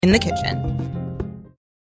in the kitchen.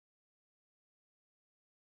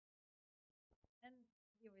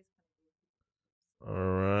 All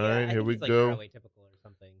right, here we Like go. typical or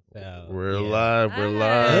something. So, We're live. We're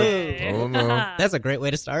live. Hey. Oh no, That's a great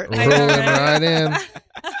way to start. rolling right in.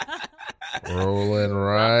 Rolling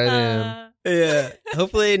right in. Yeah.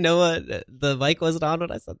 Hopefully, the mic wasn't on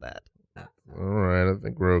when I said that. All right, I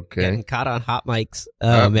think we're okay. Getting caught on hot mics.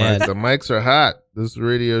 Oh Hot man, mics. The mics are hot. This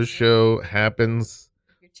radio show happens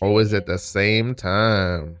always at the same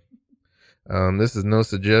time. This is No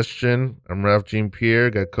Suggestion. I'm Ralph Jean Pierre.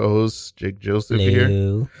 Got co-host Jake Joseph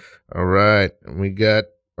here. All right, and we got.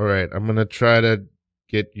 All right, I'm gonna try to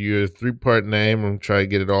get you a 3-part name. I'm gonna try to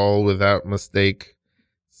get it all without mistake.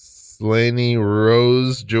 Slaney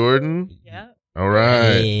Rose Jordan. Yeah. All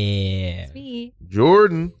right. Yeah. It's me.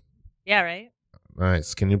 Jordan. Yeah, right?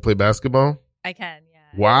 Nice. Can you play basketball? I can, yeah.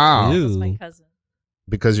 Wow. Ooh. Michael's my cousin.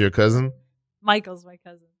 Because you're a cousin? Michael's my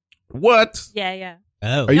cousin. What? Yeah.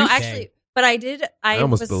 Oh, Are you No, saying- actually, but I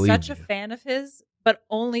almost was believed such a you. fan of his, but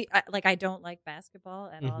only, I don't like basketball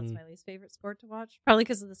at all. It's my least favorite sport to watch. Probably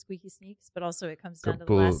because of the squeaky sneaks, but also it comes down to the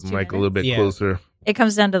Pull last 2 Mike minutes. a little bit Yeah. closer. It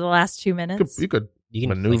comes down to the last 2 minutes. You could you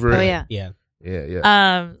can maneuver. Oh, it. yeah. Yeah,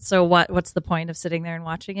 Yeah. So what's the point of sitting there and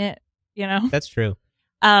watching it? You know? that's true.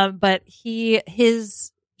 But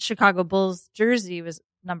his Chicago Bulls jersey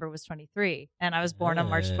number was 23, and I was born on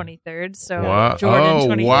March 23rd. So Wow. Jordan Oh,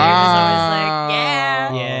 23 wow. was always like,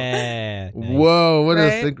 yeah. Yeah. Nice. Whoa, what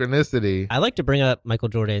Right? a synchronicity. I like to bring up Michael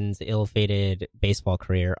Jordan's ill-fated baseball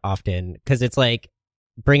career often because it's like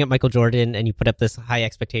bring up Michael Jordan and you put up this high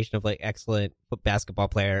expectation of like excellent basketball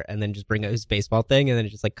player, and then just bring up his baseball thing, and then it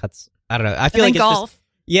just like cuts. I don't know. I feel And like then it's golf.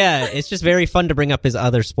 just it's just very fun to bring up his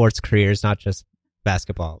other sports careers, not just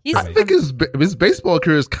basketball. He's- I think his baseball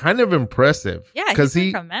career is kind of impressive. Yeah, because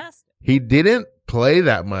he's like a master. he didn't play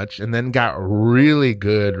that much and then got really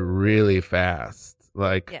good really fast.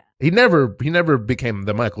 Like Yeah. he never became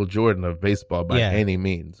the Michael Jordan of baseball by any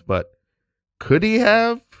means, but could he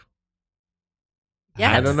have?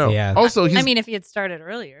 Yes. I don't know. Yeah. Also, he's I mean, if he had started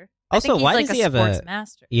earlier. Also, I think he's why like does he a have sports a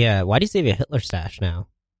master? Yeah, why does he have a Hitler stash now?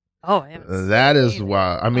 Oh, I haven't that seen is it.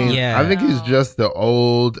 why. I mean, Yeah. I think he's just the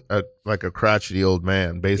old, like a crotchety old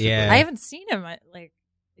man, basically. Yeah. I haven't seen him.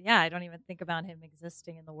 I don't even think about him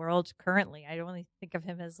existing in the world currently. I only think of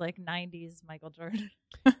him as like 90s Michael Jordan.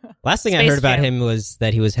 Last thing I Space heard about Jam. him was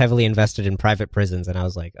that he was heavily invested in private prisons, and I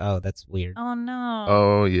was like, oh, that's weird. Oh no.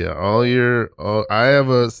 Oh yeah, I have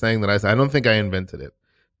a saying that I say. I don't think I invented it,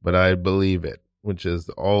 but I believe it, which is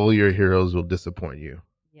all your heroes will disappoint you.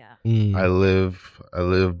 Yeah. Mm. I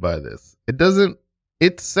live by this.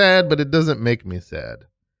 It's sad, but it doesn't make me sad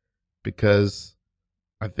because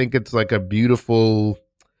I think it's like a beautiful,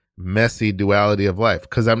 messy duality of life.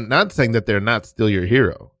 Because I'm not saying that they're not still your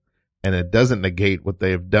hero, and it doesn't negate what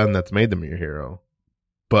they've done that's made them your hero.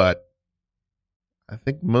 But I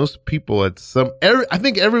think most people I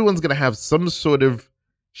think everyone's going to have some sort of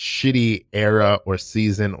shitty era or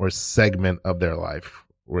season or segment of their life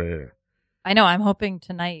where I know. I'm hoping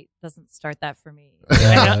tonight doesn't start that for me.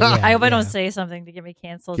 Yeah, I hope I yeah. don't say something to get me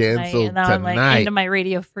canceled Canceled tonight. And now I'm like tonight. into my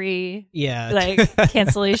radio free Yeah. like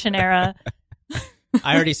cancellation era.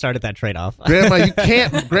 I already started that trade off.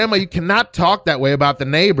 Grandma, you cannot talk that way about the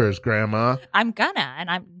neighbors, Grandma. I'm gonna,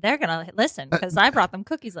 and they're gonna listen because I brought them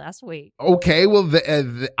cookies last week. Okay, well,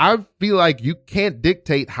 I feel like you can't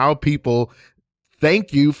dictate how people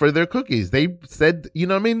thank you for their cookies. They said, you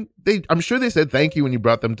know what I mean? I'm sure they said thank you when you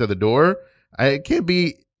brought them to the door. It can't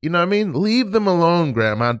be, you know what I mean? Leave them alone,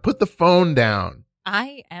 Grandma, and put the phone down.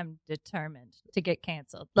 I am determined to get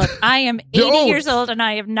canceled. Look, I am 80 Don't. years old and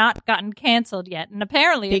I have not gotten canceled yet, and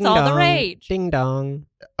apparently Ding it's all the dong. rage. Ding dong.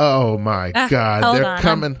 Oh my God, Hold they're on,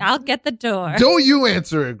 coming. I'll get the door. Don't you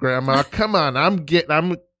answer it, Grandma. Come on. I'm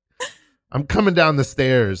coming down the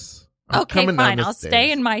stairs. I'm Okay, coming down fine. the I'll stairs.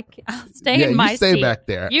 stay in my Yeah, in my you stay seat. back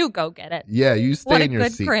there. You go get it. Yeah, you stay What a in your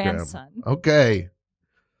good seat, grandson. Grandma. Okay.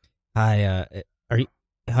 Hi,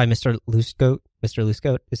 hi, Mr. Loose Goat? Mr. Loose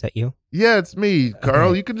Goat, is that you? Yeah, it's me, Carl.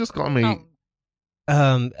 Okay. You can just call me.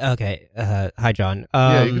 Okay. Hi, John.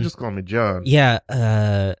 Yeah, you can just call me John. Yeah,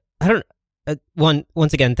 I don't,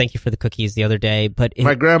 once again, thank you for the cookies the other day, but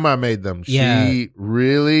My grandma made them. Yeah. She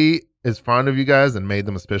really is fond of you guys and made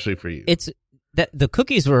them especially for you. it's, that the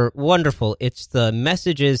cookies were wonderful. It's the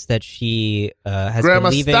messages that she has Grandma,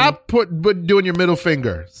 been leaving. stop doing your middle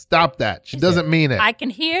finger. Stop that. She doesn't mean it. I can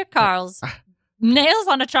hear Carl's nails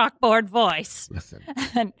on a chalkboard voice. Listen.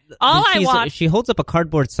 And all I want. She holds up a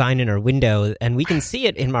cardboard sign in her window, and we can see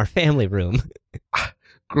it in our family room.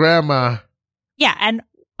 Grandma, Yeah, and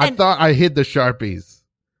I thought I hid the Sharpies.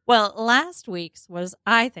 well, last week's was,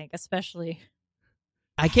 I think, especially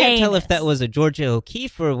I can't tell if heinous. that was a Georgia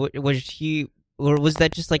O'Keeffe or was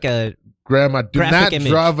that just like a Grandma, do graphic not image.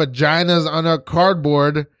 draw vaginas on a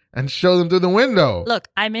cardboard and show them through the window. Look,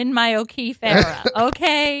 I'm in my O'Keeffe era,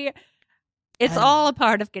 okay? It's all a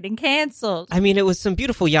part of getting canceled. I mean, it was some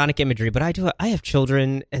beautiful Yannick imagery, but I have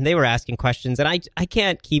children, and they were asking questions, and I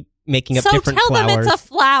can't keep making up different tell flowers. them it's a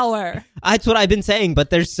flower. That's what I've been saying,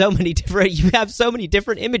 but there's so many different. You have so many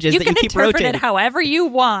different images You that can you keep interpret rotating. it however you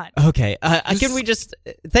want. Okay, can we just?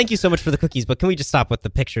 Thank you so much for the cookies, but can we just stop with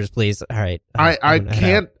the pictures, please? All right.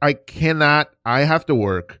 I cannot. I have to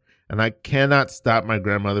work, and I cannot stop my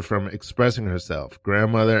grandmother from expressing herself.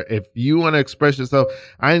 Grandmother, if you want to express yourself,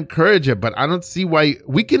 I encourage it, but I don't see why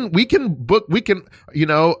we can book. We can,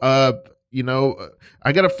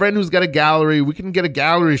 I got a friend who's got a gallery. We can get a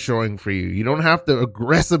gallery showing for you. You don't have to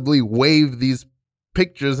aggressively wave these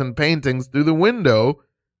pictures and paintings through the window.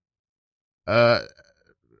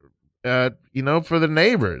 For the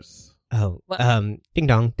neighbors. Oh, What? ding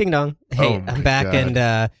dong, ding dong. Hey, Oh my I'm back,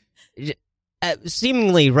 God. and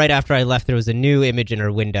seemingly right after I left, there was a new image in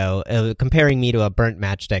her window comparing me to a burnt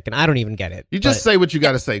matchstick, and I don't even get it. You just say what you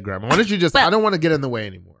got to say, Grandma. Why don't you just? Well- I don't want to get in the way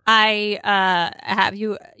anymore. I have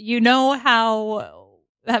you. You know how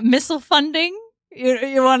missile funding.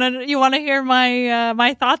 You want to hear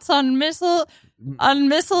my thoughts on missiles?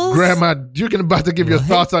 Grandma, you're about to give your What?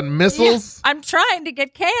 thoughts on missiles. Yeah, I'm trying to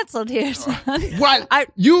get canceled here, son. What?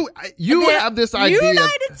 You have this The idea.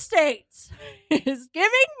 United States is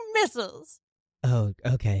giving missiles. Oh,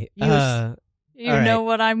 okay. You all know right.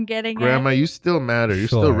 what I'm getting Grandma, at? you still matter. You're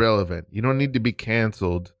still Sure. relevant. You don't need to be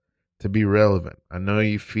canceled to be relevant. I know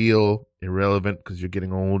you feel irrelevant because you're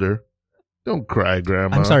getting older. Don't cry,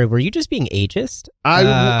 Grandma. I'm sorry. Were you just being ageist?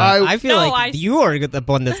 I feel No, like you are the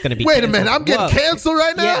one that's going to be. wait a canceled. minute. I'm getting Whoa. canceled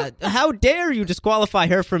right now. Yeah. How dare you disqualify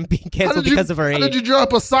her from being How canceled did you- because of her How age? did you draw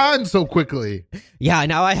up a sign so quickly? Yeah.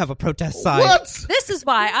 Now I have a protest sign. What? This is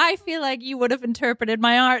why I feel like you would have interpreted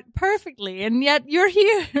my art perfectly, and yet you're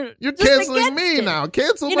here. You're just canceling against me it. now.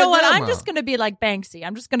 Cancel You my know what? grandma. I'm just going to be like Banksy.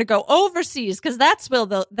 I'm just going to go overseas because that's where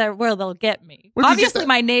they'll get me. Where'd you get Obviously, that?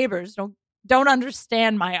 my neighbors don't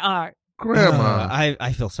understand my art. Grandma.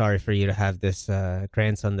 I feel sorry for you to have this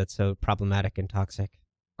grandson that's so problematic and toxic.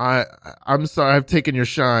 I'm sorry. I've taken your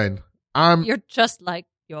shine. I'm You're just like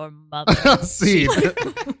your mother. see.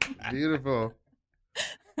 Beautiful.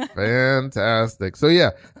 Fantastic. So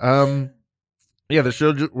yeah, the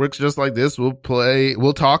show works just like this. We'll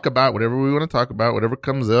talk about whatever we want to talk about, whatever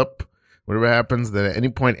comes up, whatever happens. That at any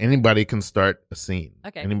point anybody can start a scene.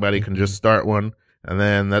 Okay. Anybody can just start one, and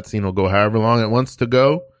then that scene will go however long it wants to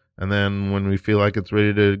go. And then when we feel like it's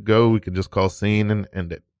ready to go, we can just call scene and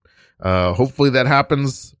end it. Hopefully that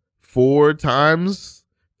happens 4 times,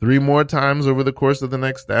 3 more times over the course of the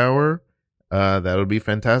next hour. That would be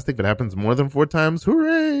fantastic. If it happens more than 4 times,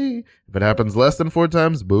 hooray! If it happens less than 4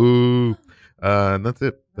 times, boo! And that's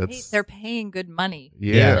it. They're paying good money.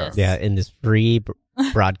 Yeah. Yeah. In this free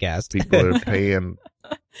broadcast, People are paying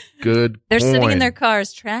good. They're sitting in coin. their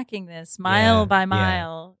cars tracking this mile Yeah, by yeah.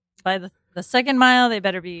 mile. By the second mile, they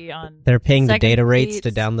better be on. they're paying the second data rates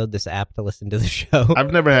to tweets. download this app to listen to the show.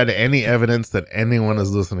 I've never had any evidence that anyone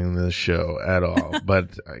is listening to this show at all,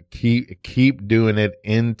 but I keep doing it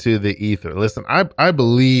into the ether. Listen, I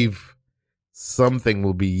believe something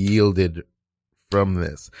will be yielded from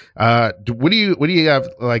this. What do you have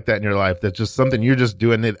like that in your life? That's just something you're just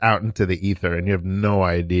doing it out into the ether, and you have no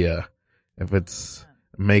idea if it's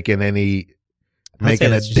making I'd say a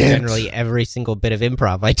that's just dent. generally every single bit of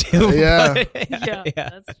improv I do. Yeah. but- Yeah, yeah.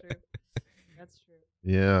 that's true. That's true.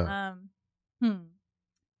 Yeah.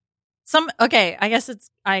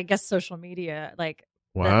 I guess social media, like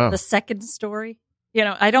Wow. the second story. You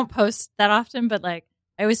know, I don't post that often, but like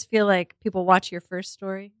I always feel like people watch your first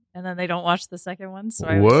story and then they don't watch the second one. So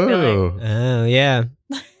I always Whoa. Oh yeah.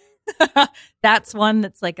 feel like that's one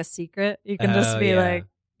that's like a secret. You can just Oh, be yeah. like,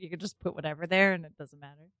 you can just put whatever there and it doesn't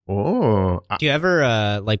matter. Oh. Do you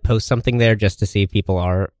ever like post something there just to see if people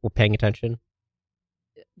are paying attention?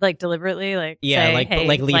 Like deliberately, like Yeah, say, like hey,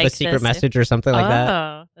 like leave a like secret this. message or something like that.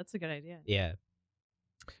 Oh, that's a good idea. Yeah.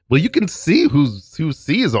 Well, you can see who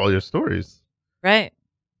sees all your stories. Right.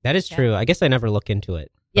 That is Yeah. true. I guess I never look into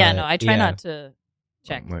it. Yeah, but, no, I try yeah. not to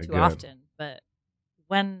check Oh my too God. often, but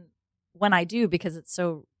when I do, because it's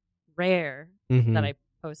so rare Mhm. that I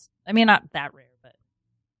post. I mean, not that rare, but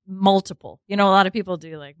multiple. You know, a lot of people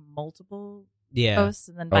do like multiple Yeah. posts,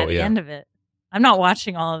 and then by Oh, the yeah. end of it, I'm not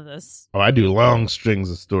watching all of this. Oh, I do long strings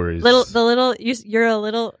of stories. You're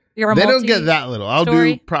a They don't multi- get that little. I'll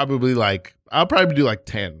story. probably do like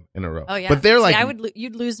 10 in a row. Oh yeah, But they're See, like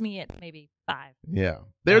you'd lose me at maybe 5. Yeah.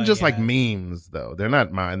 They're just like yeah. memes, though. They're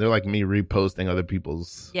not mine. They're like me reposting other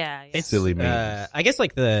people's Yeah. It's silly memes. I guess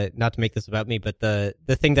like not to make this about me, but the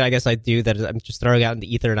thing that I guess I do that is I'm just throwing out in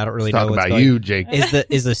the ether and I don't really Let's know talk what's about going you, Jake.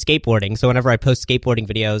 is the skateboarding. So whenever I post skateboarding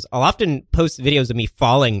videos, I'll often post videos of me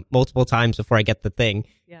falling multiple times before I get the thing.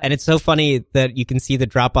 Yeah. And it's so funny that you can see the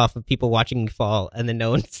drop off of people watching me fall and then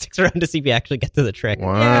no one sticks around to see me actually get to the trick.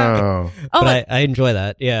 Wow. But I enjoy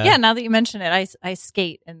that. Yeah. Yeah, now that you mention it, I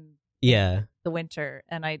skate in Yeah. the winter,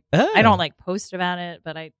 and I Oh. don't like post about it,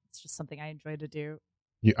 but it's just something I enjoy to do.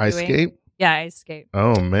 You ice Doing- skate? Yeah, I skate.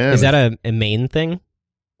 Oh, man. Is that a Maine thing?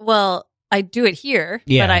 Well, I do it here.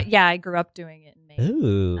 Yeah. But I grew up doing it in Maine.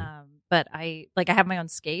 Ooh. But I have my own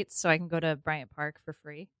skates, so I can go to Bryant Park for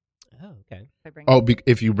free. Oh, okay. If I bring Oh,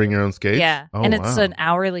 if you bring your own skates? yeah, Oh, and it's wow. an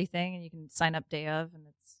hourly thing, and you can sign up day of, and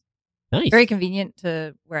it's Nice. very convenient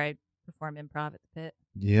to where I perform improv at the pit.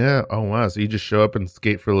 Yeah. Oh, wow. So you just show up and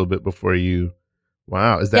skate for a little bit before you.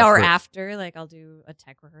 Wow. Is that Yeah, or for- after, like I'll do a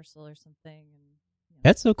tech rehearsal or something. And,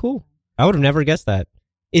 That's so cool. I would have never guessed that.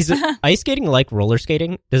 Is it ice skating like roller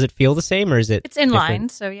skating? Does it feel the same or is it It's in different? line,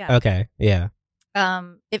 so yeah. Okay. Yeah.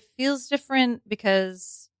 It feels different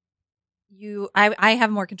because I have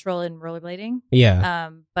more control in rollerblading. Yeah.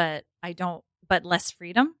 But I don't, but less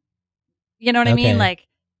freedom. You know what I Okay. mean? Like,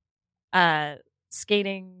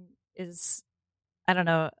 skating is, I don't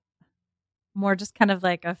know, more just kind of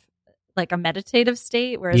like a meditative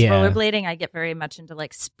state. Whereas Yeah. rollerblading, I get very much into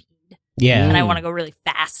like speed, Yeah. and I want to go really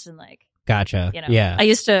fast and like, Gotcha. you know, Yeah. I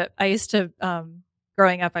used to,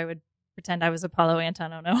 growing up, I would pretend I was Apollo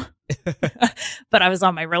Antonono, but I was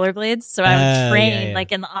on my rollerblades. So I would train yeah.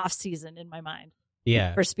 like in the off season in my mind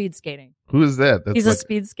Yeah. for speed skating. Who is that? That's He's like, a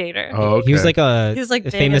speed skater. Oh, okay. He was like He was like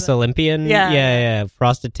a big famous and- Olympian. Yeah. Yeah.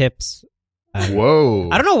 Frosted tips. Whoa.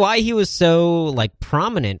 I don't know why he was so like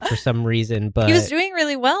prominent for some reason, but He was doing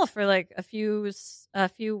really well for like a few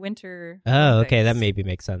winter. oh, okay, that Olympics. maybe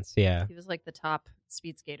makes sense. Yeah. He was like the top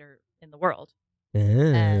speed skater in the world, Oh.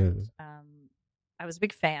 and I was a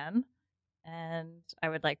big fan. And I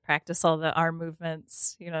would like practice all the arm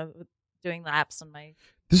movements, you know, doing laps on my.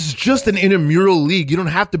 This is just an intramural league. You don't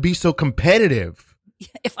have to be so competitive.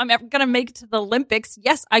 If I'm ever gonna make it to the Olympics,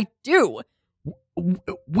 yes, I do.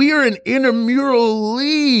 We are an intramural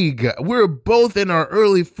league. We're both in our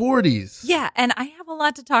early 40s. Yeah, and I have a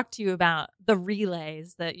lot to talk to you about the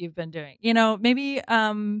relays that you've been doing. You know, maybe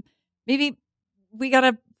we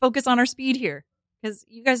gotta focus on our speed here because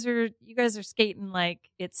you guys are skating like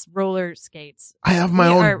it's roller skates. I have my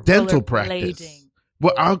We are own dental rollerblading. practice.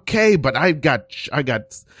 Well, okay, but I got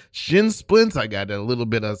shin splints. I got a little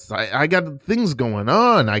bit of, I got things going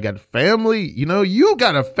on. I got family. You know, you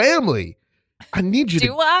got a family. I need you Do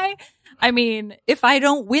to. I? I mean, if I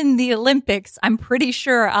don't win the Olympics, I'm pretty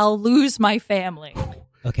sure I'll lose my family.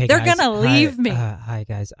 Okay, They're guys. gonna leave me. Hi,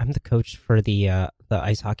 guys. I'm the coach for the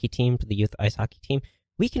ice hockey team, for the youth ice hockey team.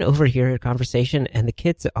 We can overhear a conversation, and the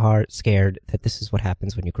kids are scared that this is what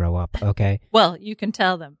happens when you grow up. Okay. Well, you can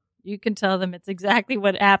tell them. You can tell them it's exactly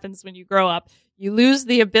what happens when you grow up. You lose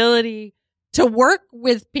the ability to work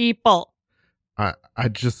with people.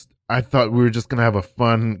 I thought we were just gonna have a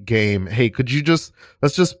fun game. Hey,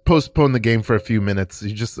 let's just postpone the game for a few minutes.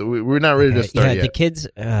 We're not ready to start yeah, yet. the kids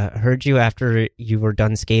heard you after you were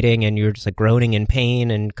done skating, and you were just like groaning in pain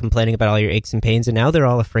and complaining about all your aches and pains, and now they're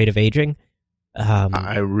all afraid of aging.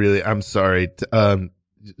 I'm sorry.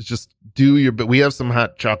 Just do your. But we have some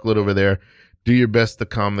hot chocolate over there. Do your best to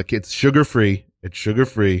calm the kids. Sugar free. It's sugar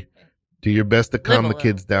free. Do your best to calm the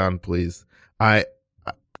kids down, please.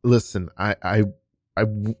 Listen.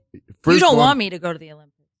 You don't want me to go to the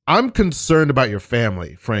Olympics. I'm concerned about your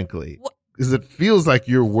family, frankly, because it feels like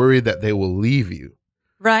you're worried that they will leave you.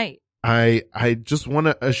 Right. I just want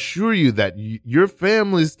to assure you that your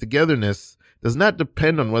family's togetherness does not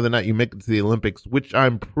depend on whether or not you make it to the Olympics, which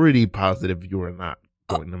I'm pretty positive you are not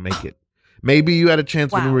going to make it. Maybe you had a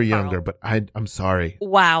chance when you Wow, were Carl. younger, but I'm sorry.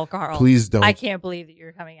 Wow, Carl. Please don't. I can't believe that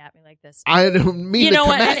you're coming at me like this. I don't mean You to know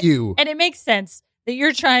come what? at you. And it makes sense that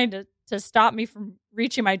you're trying to stop me from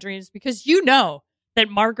reaching my dreams because you know that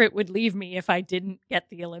Margaret would leave me if I didn't get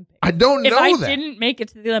the Olympics. I don't if know I that. didn't make it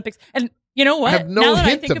to the Olympics. And you know what? I have no now that I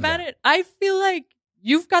hint think of about that. it, I feel like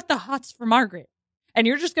you've got the hots for Margaret. And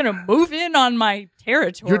you're just going to move in on my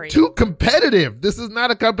territory. You're too competitive. This is not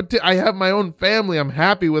a competition. I have my own family. I'm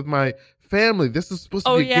happy with my family. This is supposed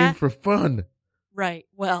to be a game for fun. Right.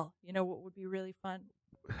 Well, you know what would be really fun?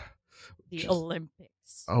 The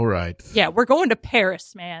Olympics. All right. Yeah, we're going to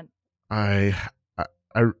Paris, man. I'm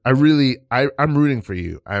rooting for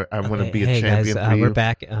you. I want to be a champion guys, for you. we're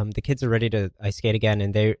back. The kids are ready to ice skate again,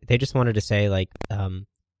 and they just wanted to say, like,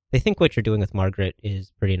 They think what you're doing with Margaret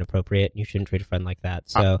is pretty inappropriate. You shouldn't treat a friend like that.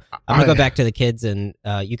 So I'm gonna go back to the kids, and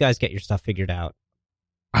you guys get your stuff figured out.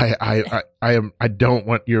 I don't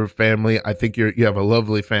want your family. I think you have a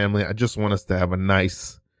lovely family. I just want us to have a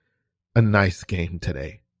nice game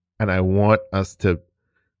today. And I want us to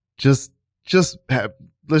just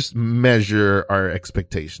let's measure our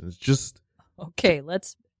expectations. Okay,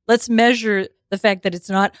 let's measure the fact that it's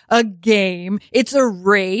not a game, it's a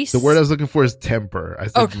race. The word I was looking for is temper. I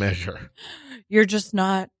said measure. You're just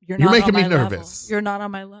not you're making on me my nervous. Level. You're not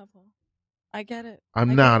on my level. I get it.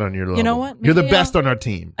 I'm not on your level. You know what? You're the best on our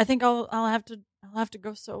team. I think I'll have to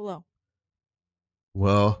go solo.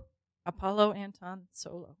 Well, Apollo Anton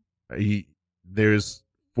solo. There's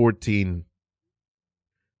 14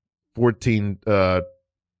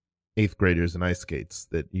 eighth graders in ice skates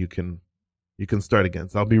that you can start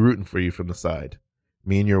against. I'll be rooting for you from the side.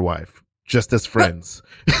 Me and your wife, just as friends.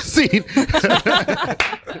 See?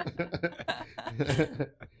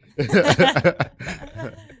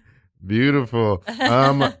 Beautiful.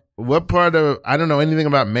 What part of, I don't know anything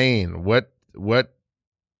about Maine. What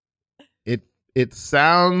it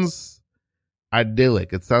sounds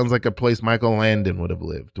idyllic. It sounds like a place Michael Landon would have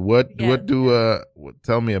lived.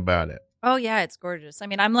 Tell me about it. Oh yeah, it's gorgeous. I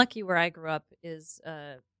mean, I'm lucky where I grew up is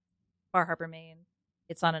Bar Harbor, Maine.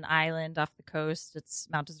 It's on an island off the coast. It's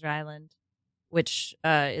Mount Desert Island, which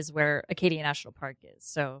is where Acadia National Park is.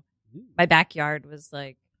 So my backyard was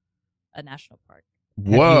like a national park.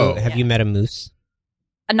 Whoa. Have you met a moose?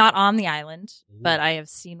 Not on the island, but I have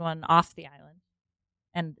seen one off the island.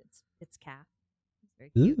 And it's calf. It's very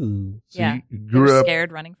cute. Ooh. So yeah. you They grew were up.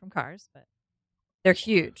 scared running from cars, but they're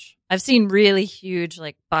huge. I've seen really huge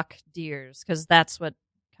like buck deers because that's what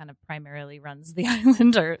kind of primarily runs the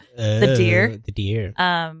island, or the deer. The deer.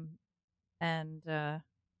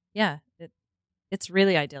 It's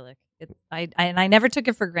really idyllic. I never took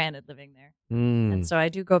it for granted living there, and so I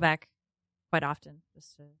do go back quite often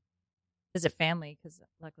just to visit family because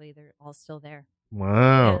luckily they're all still there.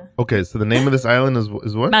 Wow. Yeah. Okay, so the name of this island is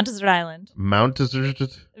what? Mount Desert Island. Mount Desert.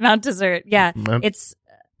 Mount Desert. Yeah, it's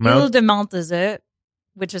Ile de Mount Desert,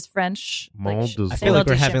 which is French. Mont Desert. I feel like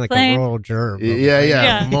we're having like a rural germ.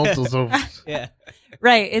 Yeah. Mont Desert. Yeah.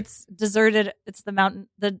 Right. It's deserted. It's the mountain,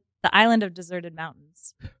 the island of deserted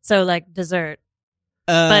mountains. So like desert.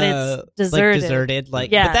 But it's deserted. Like deserted,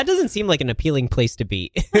 like Yeah. But that doesn't seem like an appealing place to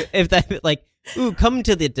be. If that like, ooh, come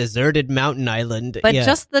to the deserted mountain island. But yeah.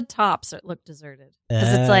 just the tops look deserted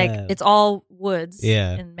because it's like it's all woods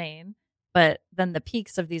Yeah. in Maine. But then the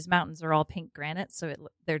peaks of these mountains are all pink granite, so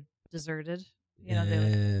they're deserted. You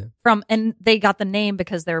know, and they got the name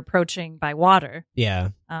because they're approaching by water. Yeah.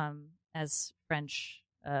 As French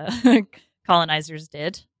colonizers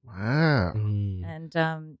did. Wow. And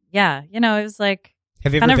you know, it was like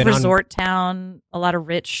Have you kind ever of been resort town, a lot of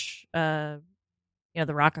rich, you know,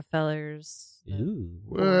 the Rockefellers. Ooh.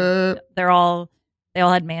 What? They all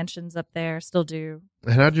had mansions up there, still do.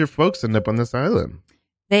 And how'd your folks end up on this island?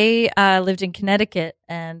 They lived in Connecticut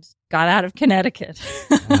and got out of Connecticut.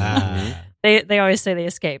 They always say they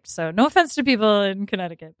escaped. So no offense to people in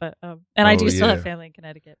Connecticut, but and I do still have family in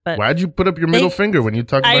Connecticut. But why'd you put up your middle finger when you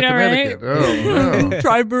talk about Connecticut? Right? Oh no.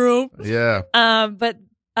 Triborough. Yeah. But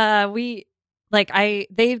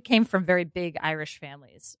they came from very big Irish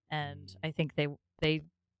families, and I think they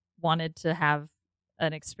wanted to have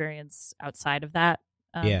an experience outside of that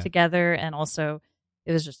together, and also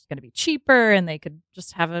it was just going to be cheaper, and they could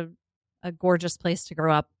just have a gorgeous place to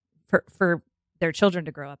grow up for their children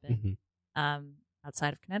to grow up in,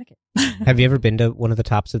 outside of Connecticcut. Have you ever been to one of the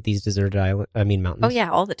tops of these deserted mountains? Oh yeah,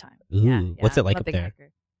 all the time. Ooh, yeah, what's it like I'm a up big there?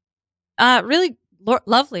 hiker. Really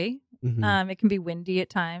lovely. Mhm. It can be windy at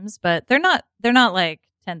times, but they're not like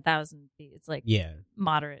 10,000 feet. It's like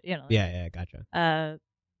moderate, you know. Yeah, gotcha.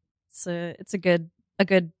 It's a good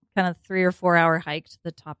kind of 3 or 4 hour hike to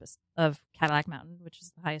the top of Cadillac Mountain, which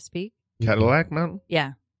is the highest peak. Cadillac Mountain?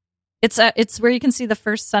 Yeah. It's where you can see the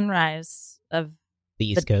first sunrise of the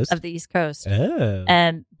East Coast. Of the East Coast.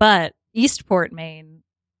 Oh. But Eastport, Maine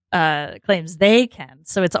claims they can.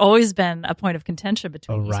 So it's always been a point of contention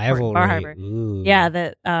between Eastport and Bar Harbor. Ooh. Yeah,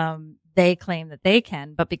 that they claim that they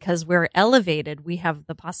can, but because we're elevated, we have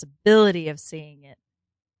the possibility of seeing it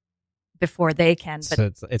before they can. But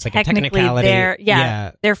so it's like a technicality.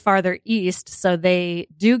 They're farther east, so they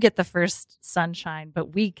do get the first sunshine,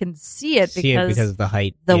 but we can see it because of the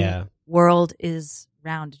height. The world is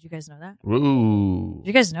round. Did you guys know that? Ooh. Did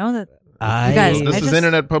you guys know that? This is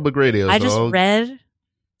internet public radio. I just read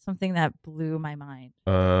something that blew my mind.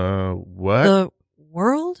 What? The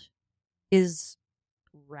world is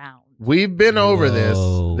round. We've been over this.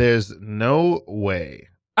 There's no way.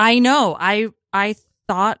 I know. I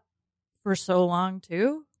thought for so long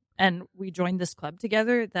too. And we joined this club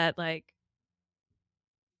together that like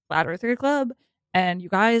Flat Earther Club. And you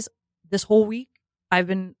guys, this whole week, I've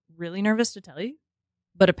been really nervous to tell you,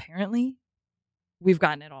 but apparently we've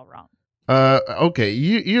gotten it all wrong. Okay,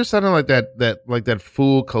 you're sounding like that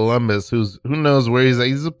fool Columbus who knows where he's at.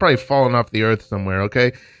 He's probably fallen off the earth somewhere.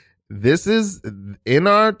 Okay, this is in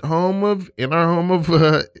our home of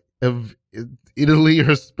Italy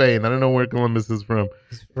or Spain. I don't know where Columbus is from.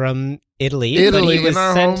 He's from Italy. Italy, in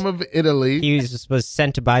our home of Italy. He was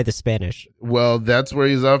sent by the Spanish. Well, that's where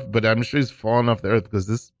he's off, but I'm sure he's fallen off the earth because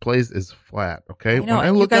this place is flat. Okay, I know,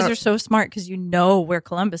 and you guys are so smart because you know where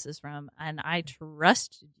Columbus is from, and I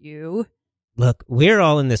trusted you. Look, we're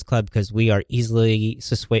all in this club because we are easily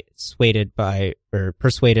persuaded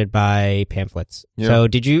by pamphlets. Yeah. So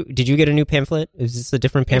did you get a new pamphlet? Is this a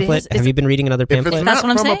different pamphlet? Have you been reading another pamphlet? If it's not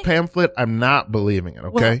from a pamphlet, I'm not believing it,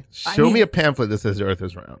 okay? Well, Show me a pamphlet that says the earth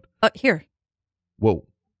is round. Here. Whoa.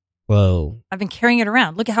 I've been carrying it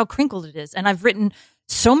around. Look at how crinkled it is. And I've written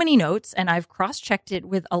so many notes, and I've cross-checked it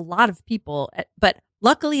with a lot of people. But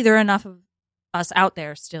luckily, there are enough of us out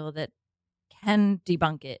there still that can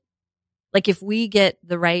debunk it. Like if we get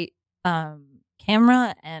the right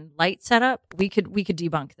camera and light setup, we could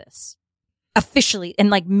debunk this officially and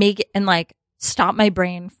like make it and like stop my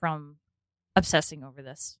brain from obsessing over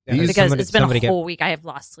this because it's been a whole week. I have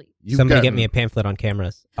lost sleep. Somebody get me a pamphlet on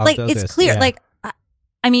cameras. Like it's clear. Yeah. Like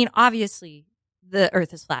I mean, obviously the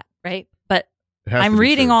Earth is flat, right? But I'm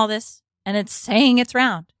reading all this and it's saying it's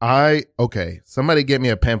round. Somebody get me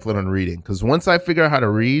a pamphlet on reading because once I figure out how to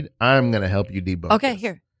read, I'm gonna help you debunk. Okay, this.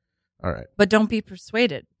 Here. All right. But don't be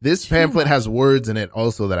persuaded. This pamphlet has words in it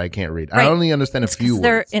also that I can't read. Right. I only understand a few words.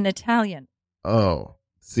 They're in Italian. Oh,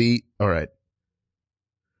 see? All right.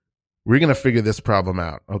 We're going to figure this problem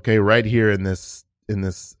out, okay? Right here in this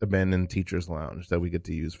abandoned teacher's lounge that we get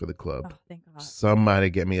to use for the club. Oh, thank God. Somebody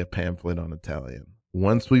get me a pamphlet on Italian.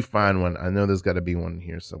 Once we find one, I know there's got to be one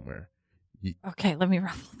here somewhere. Okay, let me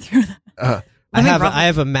ruffle through that. I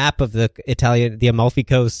have a map of the Amalfi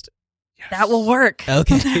Coast. Yes. That will work.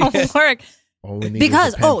 Okay. That will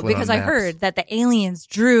work. Because I heard that the aliens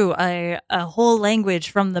drew a whole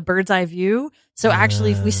language from the bird's eye view. So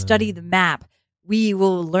actually, if we study the map, we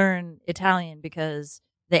will learn Italian because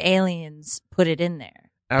the aliens put it in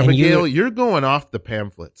there. Abigail, you're going off the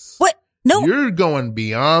pamphlets. What? No. You're going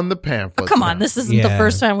beyond the pamphlets. Oh, come on. This isn't the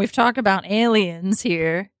first time we've talked about aliens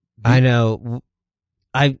here. I know.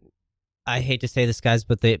 I hate to say this, guys,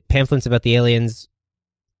 but the pamphlets about the aliens,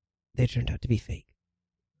 they turned out to be fake.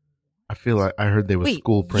 I feel like I heard they were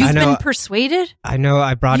school printed. You've been persuaded? I know.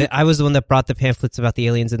 I brought it. I was the one that brought the pamphlets about the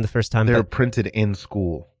aliens in the first time. They were printed in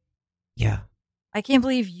school. Yeah. I can't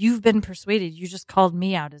believe you've been persuaded. You just called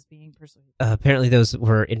me out as being persuaded. Apparently those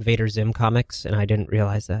were Invader Zim comics, and I didn't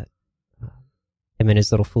realize that. Him and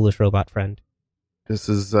his little foolish robot friend. This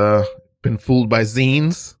has been fooled by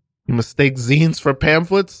zines. You mistake zines for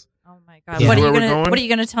pamphlets? Oh my God. Yeah. What are you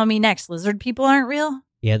gonna tell me next? Lizard people aren't real?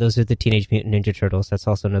 Yeah, those are the Teenage Mutant Ninja Turtles. That's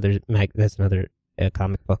also another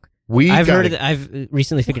comic book. I've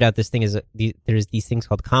recently figured out this thing is there's these things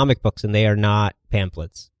called comic books, and they are not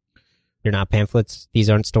pamphlets. They're not pamphlets.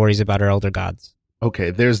 These aren't stories about our elder gods.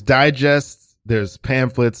 Okay, there's digests, there's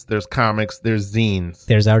pamphlets, there's comics, there's zines.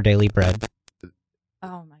 There's Our Daily Bread.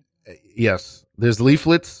 Oh my God. Yes, there's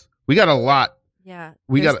leaflets. We got a lot. Yeah,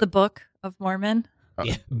 there's the Book of Mormon.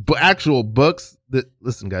 Actual books.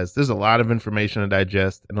 Listen, guys, there's a lot of information to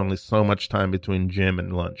digest and only so much time between gym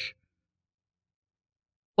and lunch.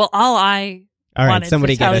 Well, all I wanted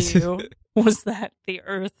to tell you was that the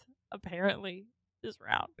Earth apparently is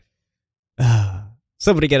round.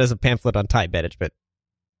 Somebody get us a pamphlet on time management.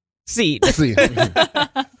 Seed.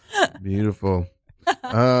 Beautiful.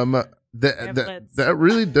 That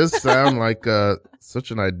really does sound like such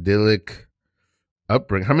an idyllic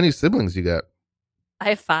upbringing. How many siblings you got?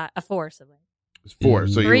 I have 4 siblings. It's 4.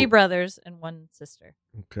 So 3 brothers and 1 sister.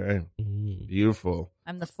 Okay. Beautiful.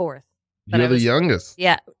 I'm the 4th. You're the youngest.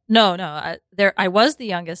 Yeah. No. I was the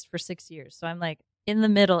youngest for 6 years. So I'm like in the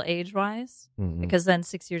middle age-wise. Mm-hmm. Because then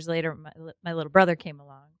 6 years later, my little brother came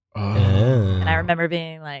along. Oh. And I remember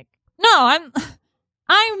being like, no,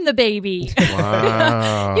 I'm the baby.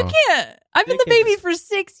 Wow. You can't. I've been the baby for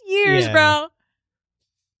 6 years, bro.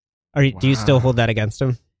 Do you still hold that against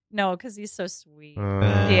him? No, because he's so sweet.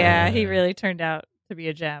 Yeah, he really turned out to be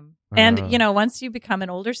a gem. And, once you become an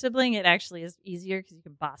older sibling, it actually is easier because you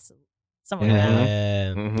can boss someone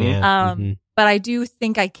around. Mm-hmm. But I do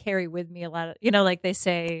think I carry with me a lot of, like they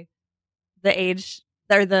say, the age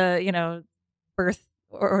or the, birth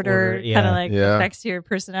order kind of affects your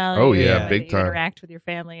personality. Oh, yeah, big time. You interact with your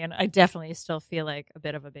family. And I definitely still feel like a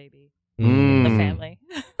bit of a baby. in the family.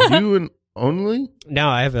 You and only? No,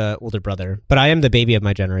 I have an older brother, but I am the baby of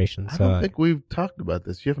my generation. I So don't think we've talked about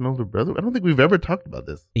this. You have an older brother? I don't think we've ever talked about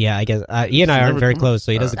this. yeah, I guess he and I aren't very close,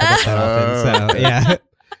 so he doesn't come up that often. So yeah.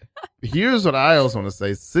 Here's what I also want to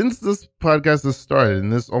say. Since this podcast has started,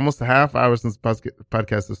 and this almost a half hour since the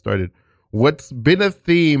podcast has started, what's been a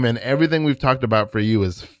theme and everything we've talked about for you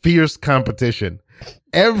is fierce competition.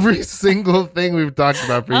 Every single thing we've talked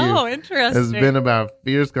about for you interesting. has been about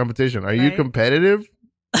fierce competition. Are you competitive?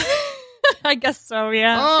 I guess so,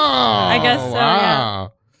 yeah. Oh, I guess so,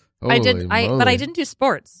 wow. Yeah. But I didn't do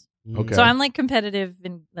sports. Okay. So I'm like competitive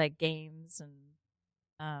in like games and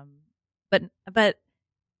but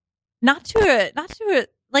not to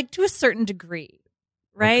a certain degree.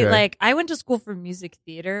 Right? Okay. Like I went to school for music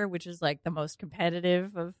theater, which is like the most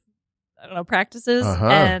competitive of practices.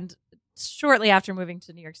 And shortly after moving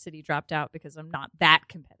to New York City, dropped out because I'm not that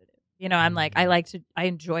competitive. I'm like I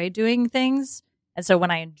enjoy doing things. And so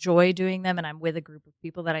when I enjoy doing them and I'm with a group of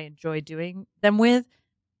people that I enjoy doing them with,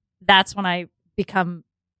 that's when I become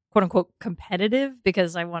quote unquote competitive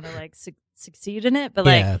because I want to like succeed in it. But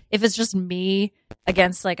like if it's just me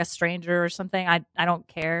against like a stranger or something, I don't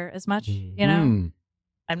care as much,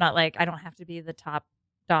 I'm not like, I don't have to be the top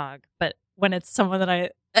dog. But when it's someone that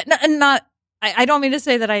I don't mean to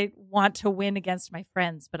say that I want to win against my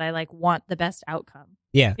friends, but I like want the best outcome.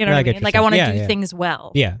 Yeah. You know what I mean? Like I want to do things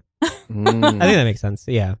well. Yeah. I think that makes sense.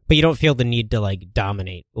 Yeah. But you don't feel the need to like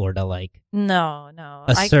dominate or to like no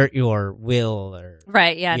assert your will or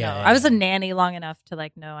right. Yeah. No, I was a nanny long enough to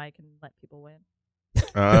like know I can let people win.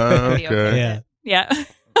 Okay. Yeah.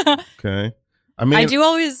 Okay. I mean, I do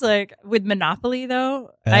always like with Monopoly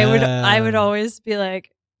though. I would always be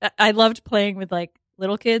like, I loved playing with like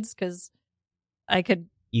little kids because you could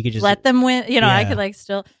just let them win. I could like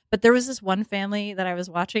still. But there was this one family that I was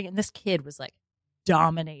watching, and this kid was like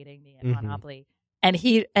dominating me in Monopoly, and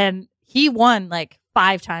he won like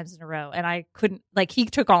 5 times in a row, and I couldn't. Like he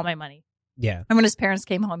took all my money. Yeah. And when his parents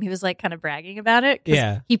came home, he was like kind of bragging about it.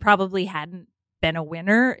 Yeah. He probably hadn't been a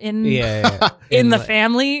winner in the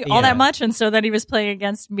family all that much, and so then he was playing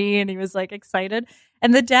against me, and he was like excited.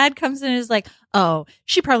 And the dad comes in and is like, "Oh,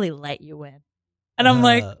 she probably let you win," and I'm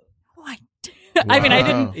like, "What?" I mean, I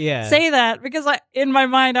didn't say that because in my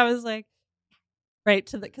mind I was like, right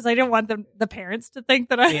to because I didn't want the parents to think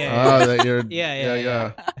that I. That you're.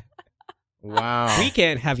 Yeah. Wow. We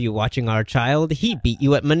can't have you watching our child. He beat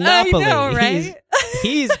you at Monopoly. I know, right?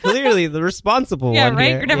 He's clearly the responsible one. Right?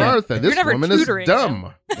 Here. You're never, Martha, this you're never woman is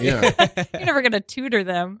dumb. Them. Yeah. You're never gonna tutor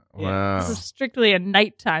them. Wow. This is strictly a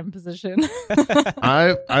nighttime position.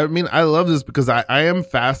 I mean, I love this because I am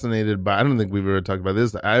fascinated by. I don't think we've ever talked about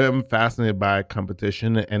this. I am fascinated by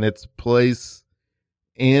competition and its place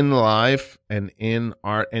in life and in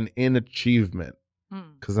art and in achievement.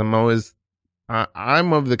 Because I'm always.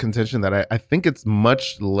 I'm of the contention that I think it's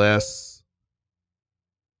much less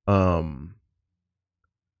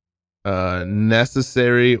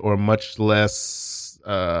necessary or much less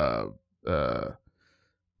I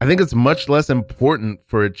think it's much less important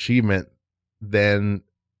for achievement than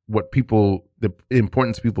the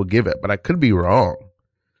importance people give it. But I could be wrong.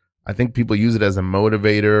 I think people use it as a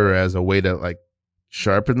motivator or as a way to like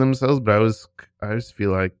sharpen themselves, but I just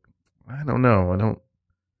feel like I don't know.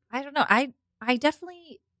 I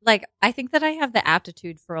definitely like I think that I have the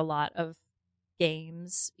aptitude for a lot of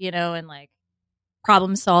games, and like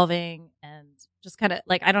problem solving and just kind of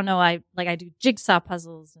like I don't know, I do jigsaw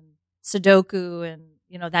puzzles and Sudoku and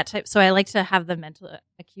that type. So I like to have the mental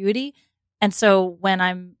acuity. And so when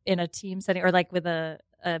I'm in a team setting or like with a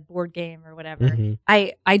board game or whatever,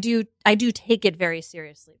 I do take it very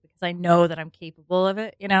seriously because I know that I'm capable of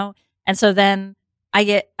it, And so then I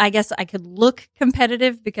guess I could look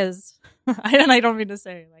competitive because I don't mean to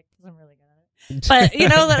say like because I'm really good at it,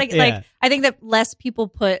 but like I think that less people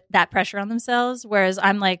put that pressure on themselves, whereas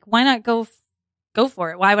I'm like, why not go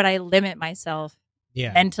for it? Why would I limit myself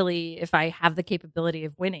mentally if I have the capability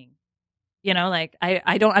of winning? Like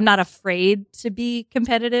I'm not afraid to be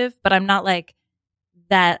competitive, but I'm not like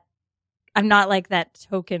that. I'm not like that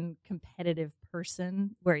token competitive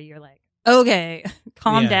person where you're like, okay,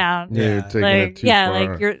 calm down. Yeah, you're taking it too far.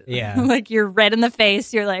 Like you're like you're red in the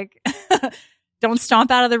face. You're like, don't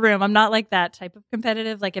stomp out of the room. I'm not like that type of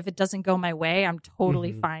competitive. Like if it doesn't go my way, I'm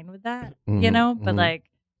totally fine with that.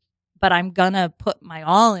 But I'm gonna put my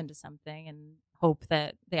all into something and hope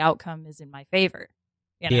that the outcome is in my favor.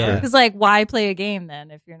 Because like, why play a game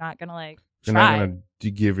then if you're not gonna like try? You're not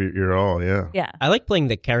gonna give it your all. Yeah. I like playing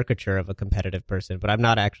the caricature of a competitive person, but I'm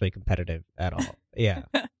not actually competitive at all. Yeah.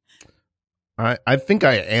 I think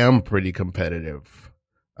I am pretty competitive.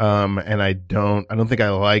 And I don't think I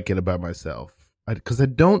like it about myself because I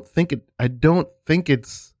don't think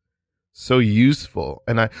it's so useful.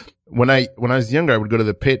 And when I was younger, I would go to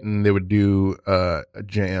the pit and they would do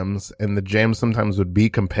jams, and the jams sometimes would be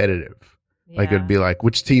competitive. Yeah. Like it'd be like,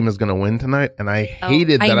 which team is going to win tonight? And I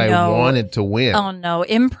hated that I wanted to win. Oh no,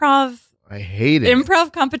 improv. I hate it.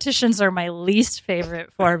 Improv competitions are my least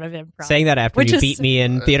favorite form of improv. Saying that after you beat me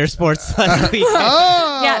in theater sports last week.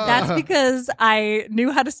 Yeah, that's because I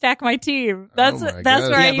knew how to stack my team. That's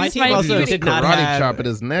where I used my team also did not have chop at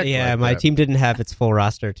his neck. Yeah, my team didn't have its full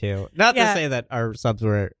roster too. Not to say that our subs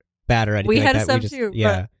were bad or anything. We had like a that. sub too.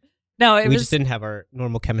 Yeah, no, we just didn't have our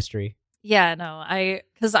normal chemistry. Yeah, no,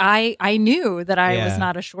 because I knew that I was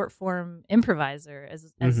not a short form improviser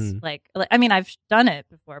as like I mean I've done it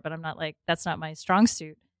before, but I'm not like that's not my strong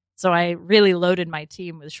suit. So I really loaded my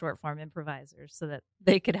team with short form improvisers so that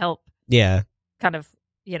they could help. Yeah, kind of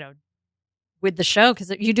with the show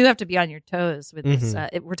because you do have to be on your toes with this.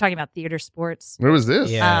 We're talking about theater sports. Where was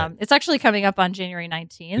this? Yeah. It's actually coming up on January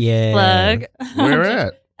 19th. Yeah, plug. Where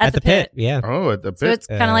at? At the pit. Yeah. Oh, at the pit. So it's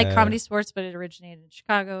kind of like Comedy Sports, but it originated in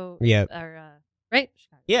Chicago. Yeah. Right?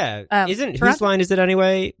 Chicago. Yeah. Whose line is it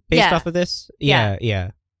anyway? Based off of this? Yeah.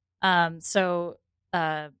 So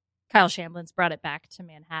Kyle Shamblin's brought it back to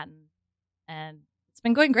Manhattan, and it's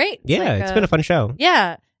been going great. It's been a fun show.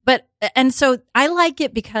 Yeah. And so I like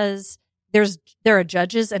it because there are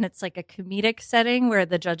judges, and it's like a comedic setting where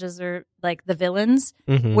the judges are like the villains,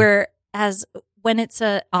 whereas when it's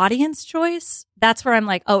a audience choice, that's where I'm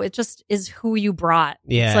like, oh, it just is who you brought.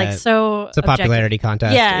 Yeah. It's like so it's a popularity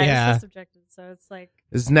contest. Yeah. It's so subjective. So it's like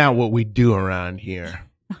it's not what we do around here.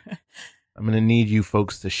 I'm gonna need you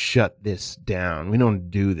folks to shut this down. We don't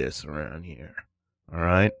do this around here. All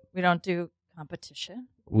right? We don't do competition.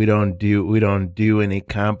 We don't do any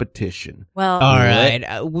competition. Well, all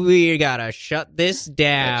right, we gotta shut this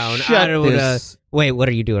down. Wait, what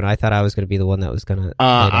are you doing? I thought I was gonna be the one that was gonna.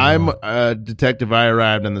 I'm a detective. I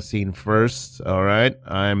arrived on the scene first. All right,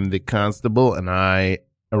 I'm the constable, and I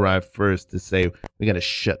arrived first to say we gotta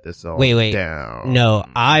shut this all down. No,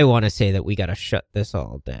 I want to say that we gotta shut this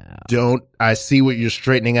all down. I see what you're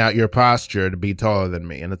straightening out your posture to be taller than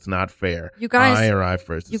me, and it's not fair. You guys, I arrived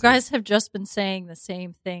first. You guys have just been saying the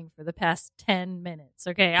same thing for the past 10 minutes.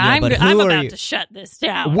 Okay, I'm about to shut this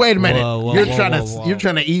down. Wait a minute. You're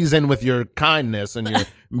trying to ease in with your kindness and you're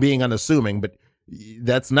being unassuming, but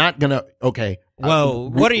that's not gonna. Okay. Whoa!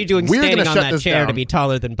 What are you doing standing on that chair to be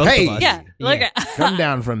taller than both of us? Yeah, look. Come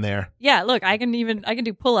down from there. Yeah, look. I can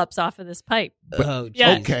do pull-ups off of this pipe.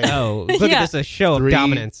 Okay. Oh, look at this, a show of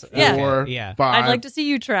dominance. 4, 5. I'd like to see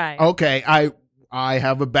you try. Okay, I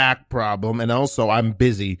have a back problem, and also I'm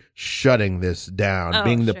busy shutting this down,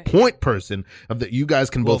 being the point person of that. You guys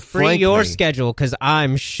can both free your schedule because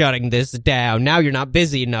I'm shutting this down. Now you're not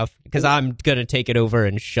busy enough because I'm gonna take it over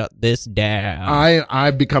and shut this down.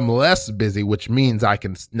 I become less busy, which means I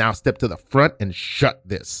can now step to the front and shut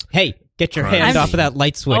this. Hey, get your hand off of that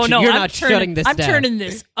light switch. Oh, no, you're not shutting this down. I'm turning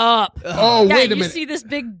this up. Oh, wait a minute. You see this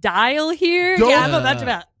big dial here? I'm about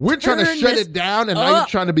to We're trying to shut it down, and now you're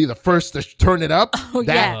trying to be the first to turn it up? Oh,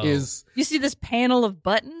 that is... You see this panel of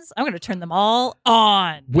buttons? I'm going to turn them all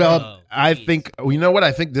on. Well, I think, you know what?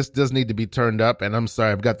 I think this does need to be turned up, and I'm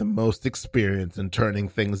sorry, I've got the most experience in turning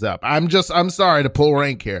things up. I'm sorry to pull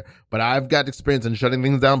rank here, but I've got experience in shutting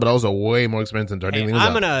things down, but also way more experience in turning things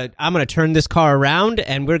up. I'm gonna turn this car around,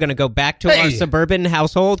 and we're gonna go back to our suburban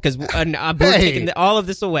household because we're taking all of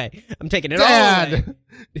this away. I'm taking it all away.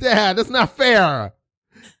 Dad, that's not fair.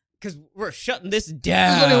 Because we're shutting this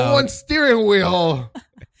down. There's only one steering wheel.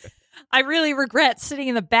 I really regret sitting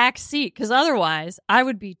in the back seat because otherwise I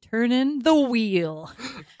would be turning the wheel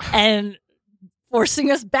and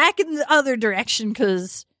forcing us back in the other direction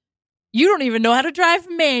because you don't even know how to drive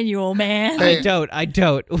manual, man. Hey. I don't. I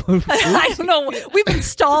don't know. We've been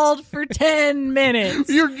stalled for 10 minutes.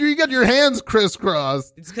 You got your hands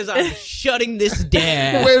crisscrossed. It's because I'm shutting this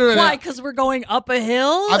down. Wait a minute. Why? Because we're going up a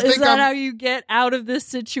hill? Is that how you get out of this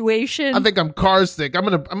situation? I think I'm car sick. I'm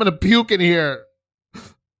gonna puke in here.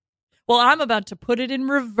 Well, I'm about to put it in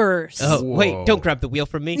reverse. Oh, wait, don't grab the wheel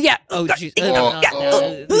from me. Yeah. Oh, jeez.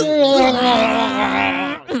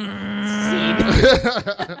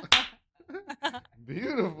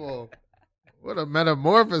 Beautiful. What a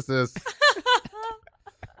metamorphosis.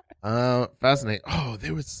 Fascinating. Oh,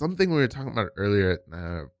 there was something we were talking about earlier and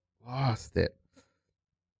I lost it.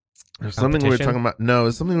 There's something we were talking about. No,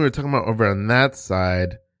 it's something we were talking about over on that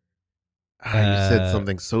side. You said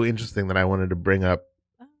something so interesting that I wanted to bring up.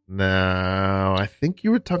 No, I think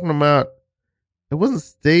you were talking about, it wasn't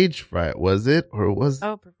stage fright, was it? Or it was...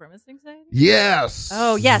 Oh, performance anxiety? Yes.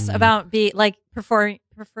 Oh, yes, about performing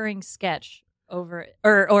preferring sketch over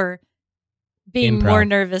or being Improv. more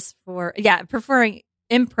nervous for preferring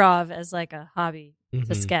improv as like a hobby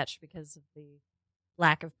to sketch because of the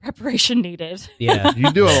lack of preparation needed. Yeah.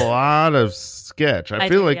 You do a lot of sketch. I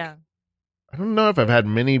feel like yeah. I don't know if I've had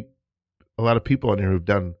a lot of people on here who've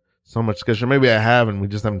done so much sketch, or maybe I have and we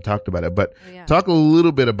just haven't talked about it. But talk a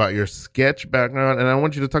little bit about your sketch background, and I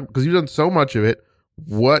want you to talk, because you've done so much of it.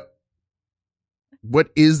 What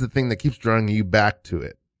is the thing that keeps drawing you back to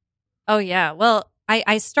it? Oh yeah. Well,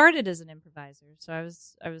 I started as an improviser, so I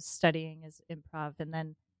was studying as improv, and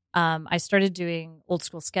then I started doing old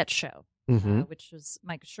school sketch show, which was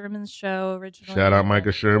Micah Sherman's show originally. Shout out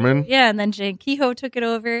Micah Sherman. Yeah, and then Jane Kehoe took it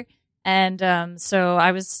over, and so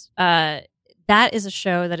I was. That is a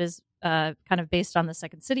show that is kind of based on the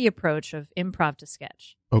Second City approach of improv to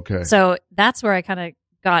sketch. Okay. So that's where I kind of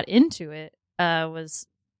got into it. Was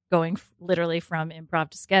going literally from improv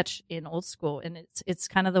to sketch in old school, and it's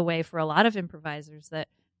kind of the way for a lot of improvisers that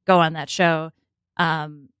go on that show,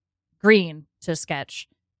 green to sketch,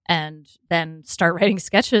 and then start writing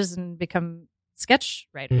sketches and become sketch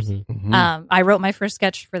writers. I wrote my first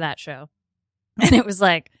sketch for that show, and it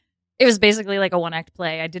was basically like a one-act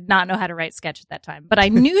play. I did not know how to write sketch at that time, but I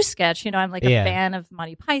knew sketch. I'm like a fan of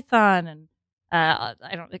Monty Python and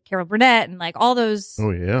Carol Burnett and like all those.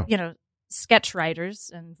 Oh yeah. Sketch writers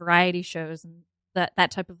and variety shows and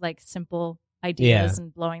that type of like simple ideas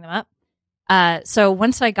and blowing them up. So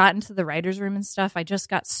once I got into the writer's room and stuff, I just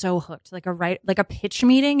got so hooked. Like a pitch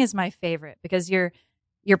meeting is my favorite, because you're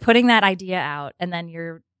putting that idea out and then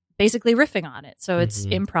you're basically riffing on it. So it's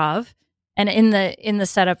improv. And in the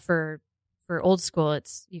setup for old school,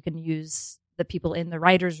 you can use the people in the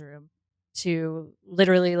writer's room to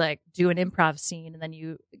literally like do an improv scene, and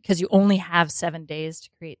then because you only have 7 days to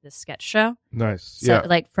create this sketch show. Nice. So,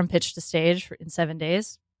 like from pitch to stage in 7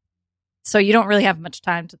 days. So you don't really have much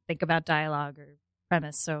time to think about dialogue or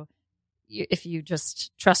premise. So if you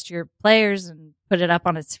just trust your players and put it up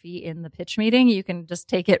on its feet in the pitch meeting, you can just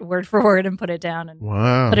take it word for word and put it down and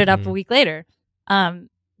put it up a week later.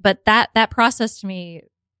 But that process to me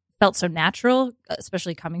felt so natural,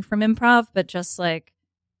 especially coming from improv, but just like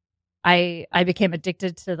I became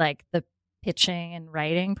addicted to like the pitching and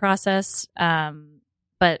writing process.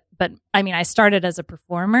 But I mean, I started as a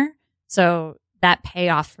performer, so that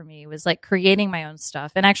payoff for me was like creating my own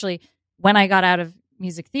stuff. And actually, when I got out of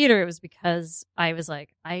music theater, it was because I was like,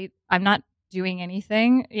 I'm not doing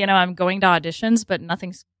anything. I'm going to auditions, but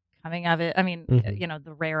nothing's coming of it. I mean,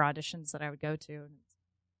 the rare auditions that I would go to.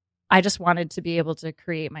 I just wanted to be able to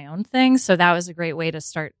create my own thing. So that was a great way to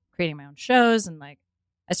start creating my own shows. And like,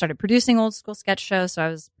 I started producing old school sketch shows. So I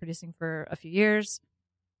was producing for a few years.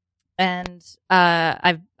 And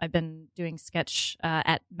I've been doing sketch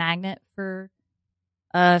at Magnet for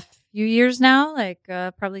a few years now, like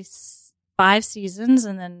probably 5 seasons,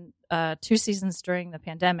 and then 2 seasons during the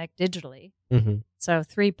pandemic digitally. So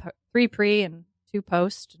 3 pre and 2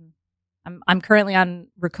 post. And I'm currently on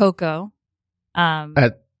Rococo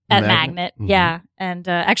at Magnet. Yeah. And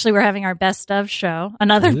actually, we're having our best of show.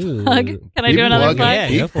 Another plug. Can I do another plug?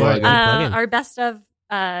 Yeah, go for it. Our best of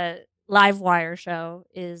live wire show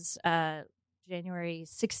is January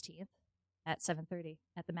 16th at 7:30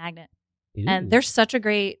 at the Magnet. Ooh. And there's such a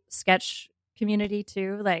great sketch community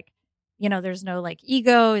too. Like, there's no like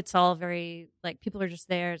ego. It's all very like people are just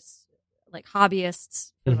there. It's like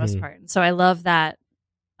hobbyists for the most part. And so I love that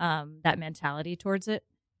that mentality towards it.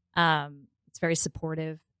 It's very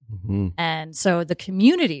supportive. And so the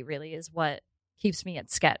community really is what keeps me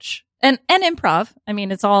at sketch and improv. I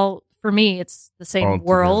mean, it's all for me. It's the same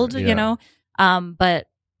world, but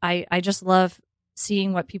I just love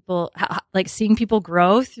seeing what people seeing people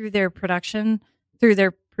grow through their production, through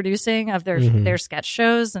their producing of their sketch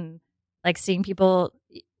shows, and like seeing people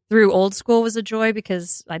through old school was a joy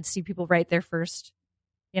because I'd see people write their first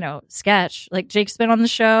sketch. Like Jake's been on the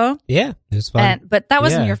show. Yeah, it was fun. But that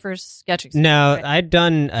wasn't your first sketch experience. No, right? I'd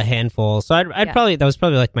done a handful. So I'd probably, that was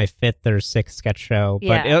probably like my 5th or 6th sketch show,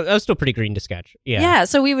 but it was still pretty green to sketch. Yeah. Yeah.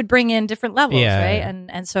 So we would bring in different levels, right?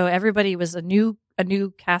 And so everybody was a new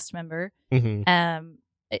cast member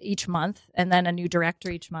each month, and then a new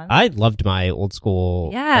director each month. I loved my old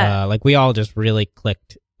school. Yeah. Like we all just really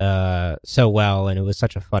clicked so well, and it was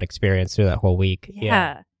such a fun experience through that whole week.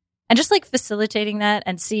 Yeah. And just like facilitating that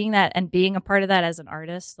and seeing that and being a part of that as an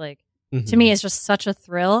artist, like to me is just such a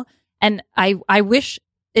thrill. And I wish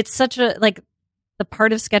it's such a, like the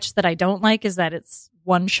part of sketch that I don't like is that it's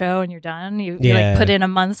one show and you're done. You like put in a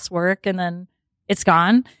month's work and then it's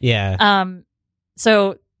gone. Yeah.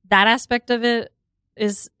 So that aspect of it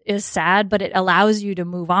is sad, but it allows you to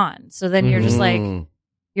move on. So then you're just like,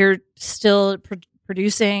 you're still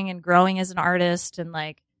producing and growing as an artist, and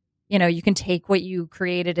like, you know, you can take what you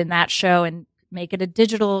created in that show and make it a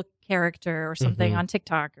digital character or something on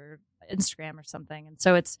TikTok or Instagram or something. And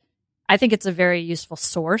so I think it's a very useful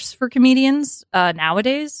source for comedians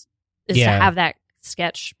nowadays is to have that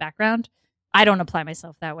sketch background. I don't apply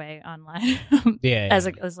myself that way online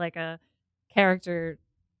as like a character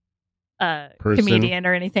comedian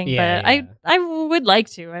or anything, but I would like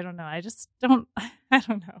to. I don't know. I just don't. I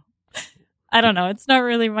don't know. I don't know. It's not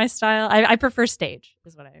really my style. I prefer stage.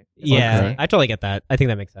 Is what I. I totally get that. I think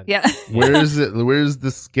that makes sense. Yeah. Where's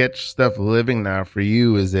the sketch stuff living now for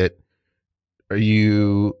you? Are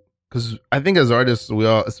you? Because I think as artists, we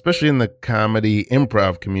all, especially in the comedy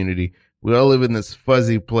improv community, we all live in this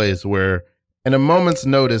fuzzy place where, in a moment's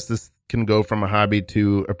notice, this can go from a hobby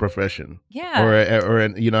to a profession. Yeah. Or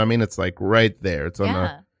you know what I mean? It's like right there. It's on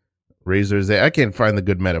the razor's edge. I can't find the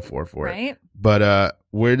good metaphor for it. But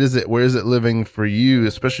where is it living for you,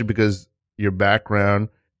 especially because your background,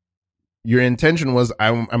 your intention was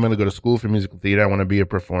I'm going to go to school for musical theater. I want to be a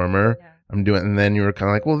performer. Yeah. And then you were kind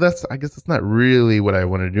of like, well, I guess that's not really what I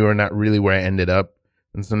want to do, or not really where I ended up.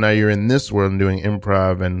 And so now you're in this world and doing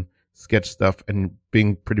improv and sketch stuff and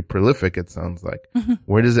being pretty prolific, it sounds like.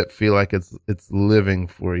 Where does it feel like it's living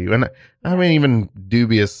for you? And I'm even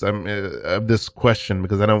dubious of this question,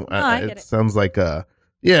 because it sounds like what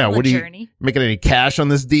are you making any cash on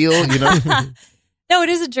this deal, you know? No, it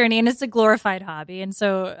is a journey, and it's a glorified hobby, and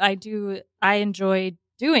so I enjoy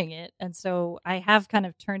doing it, and so I have kind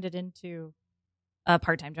of turned it into a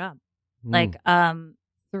part-time job. Like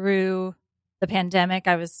through the pandemic,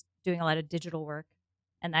 I was doing a lot of digital work,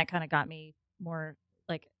 and that kind of got me more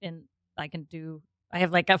like I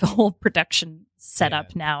have like a whole production set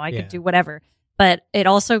up now. I could do whatever. But it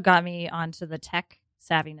also got me onto the tech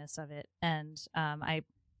savviness of it. And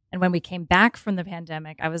when we came back from the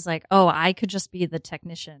pandemic, I was like, oh, I could just be the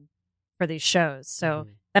technician for these shows. So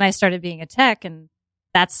then I started being a tech, and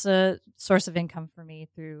that's a source of income for me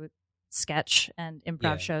through sketch and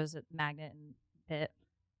improv shows at Magnet and Pitt.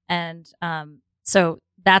 And so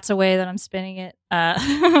that's a way that I'm spinning it.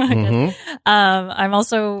 I'm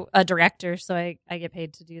also a director, so I get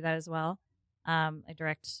paid to do that as well. I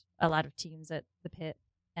direct a lot of teams at the Pit,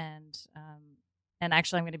 and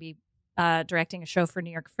actually I'm going to be directing a show for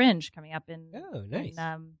New York Fringe coming up in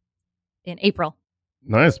April.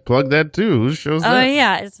 Nice, plug that too. Whose show's that? Oh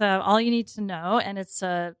yeah, it's All You Need to Know, and it's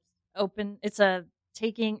a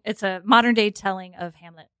modern day telling of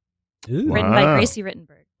Hamlet, written by Gracie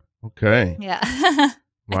Rittenberg. Okay. Yeah.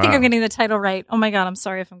 I think I'm getting the title right. Oh my God, I'm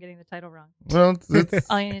sorry if I'm getting the title wrong. Well, it's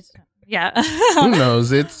All You Need to Know. Yeah. Who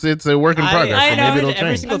knows? It's a work in progress. I so know. Maybe it'll change.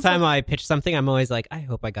 Every single time I pitch something, I'm always like, I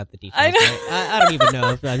hope I got the details right. I don't even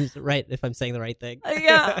know if I'm right, if I'm saying the right thing.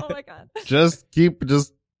 Yeah. Oh my God. Just keep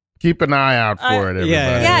an eye out for it, everybody.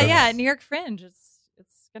 Yeah. New York Fringe. It's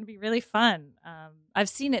going to be really fun. I've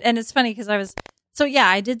seen it, and it's funny because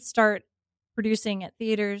I did start producing at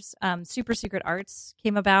theaters. Super Secret Arts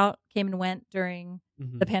came and went during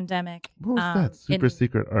the pandemic. What was that? Super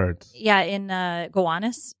Secret Arts? Yeah, in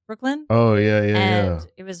Gowanus, Brooklyn. Oh, yeah. And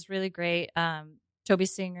it was really great. Toby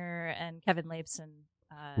Singer and Kevin Lapson.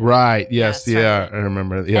 Right. Yes. I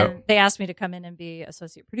remember. Yeah. And they asked me to come in and be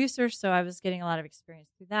associate producer, so I was getting a lot of experience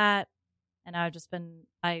through that. And I've just been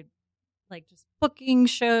just booking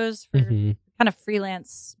shows for kind of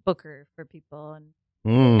freelance booker for people,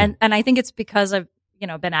 and I think it's because I've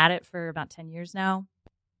been at it for about 10 years now,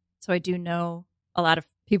 so I do know a lot of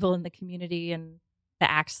people in the community and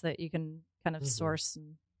the acts that you can kind of source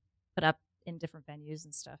and put up in different venues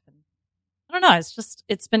and stuff. And I don't know.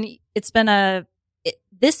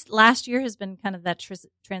 This last year has been kind of that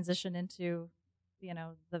transition into,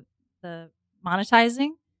 the monetizing.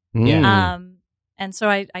 Yeah. And so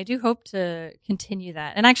I do hope to continue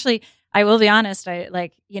that. And actually, I will be honest,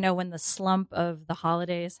 when the slump of the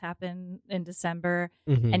holidays happen in December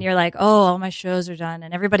and you're like, oh, all my shows are done.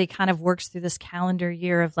 And everybody kind of works through this calendar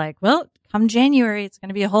year of like, well, come January, it's going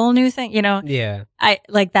to be a whole new thing, Yeah. I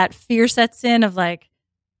like that fear sets in of like,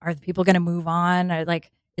 are the people going to move on? Or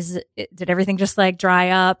like, did everything just like dry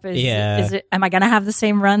up? Am I going to have the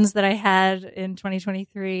same runs that I had in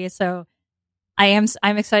 2023? So I'm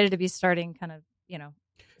excited to be starting kind of,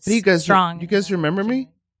 hey, you guys, strong. You guys remember me?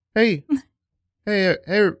 Hey.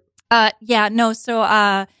 Yeah, no, so,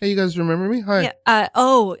 hey, you guys remember me? Hi. Yeah,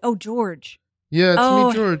 George. Yeah, it's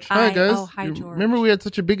me, George. Hi, guys. Oh, hi, George. Remember we had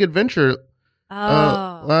such a big adventure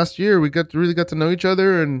last year. We really got to know each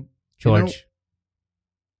other, and George,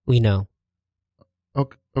 we know.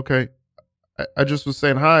 Okay. I just was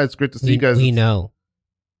saying hi. It's great to see you guys. We know.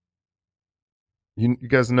 You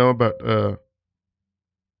guys know about, you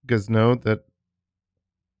guys know that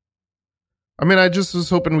I mean, I just was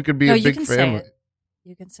hoping we could be No, a you big can family. say it.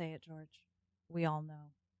 You can say it, George. We all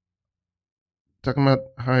know. Talking about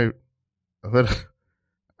how I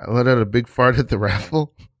let out a big fart at the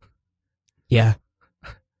raffle. Yeah.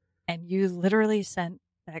 And you literally sent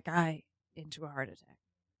that guy into a heart attack.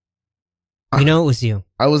 We know it was you.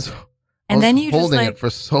 I was Then you holding just it for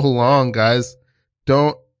so long, guys.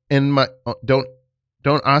 Don't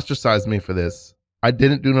ostracize me for this. I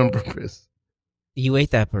didn't do it on purpose. You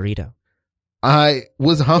ate that burrito. I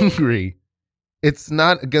was hungry. It's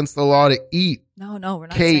not against the law to eat. No, we're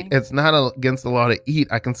not Kate, saying it's not against the law to eat.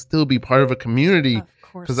 I can still be part of a community Of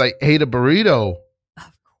course. because I ate a burrito.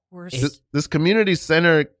 Of course. This community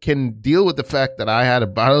center can deal with the fact that I had a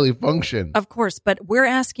bodily function. Of course, but we're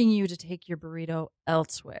asking you to take your burrito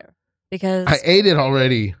elsewhere because I ate it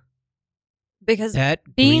already. That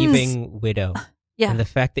beans, grieving widow. yeah, And the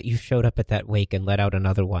fact that you showed up at that wake and let out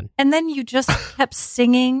another one. and then you just kept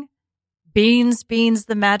singing. Beans,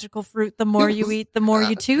 the magical fruit. The more you eat, the more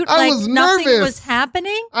you toot. I Like was nothing nervous. was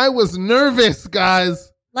happening. I was nervous,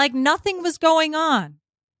 guys. Like nothing was going on.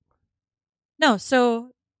 No,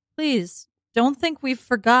 so please don't think we've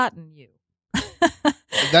forgotten you.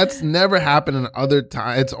 That's never happened in other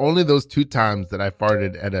times. It's only those 2 times that I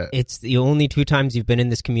farted at a. It's the only 2 times you've been in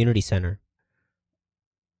this community center.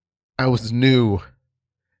 I was new.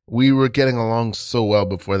 We were getting along so well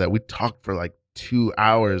before that. We talked for like 2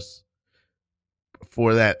 hours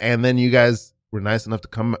before that. And then you guys were nice enough to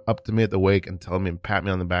come up to me at the wake and tell me and pat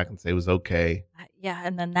me on the back and say it was okay. Yeah,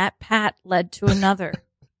 and then that pat led to another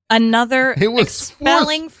It was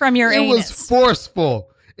expelling from your It anus. was forceful.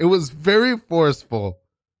 It was very forceful.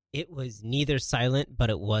 It was neither silent, but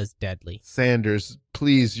it was deadly. Sanders,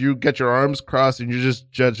 please, you get your arms crossed and you're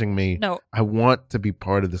just judging me. No. I want to be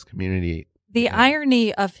part of this community. The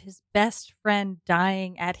irony of his best friend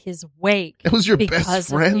dying at his wake. It was your because best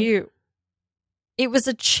friend? of you. It was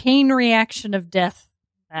a chain reaction of death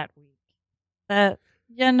that week that,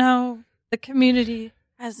 the community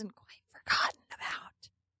hasn't quite forgotten about.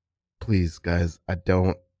 Please, guys,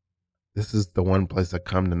 this is the one place I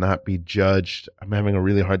come to not be judged. I'm having a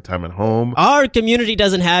really hard time at home. Our community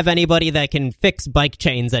doesn't have anybody that can fix bike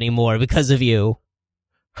chains anymore because of you.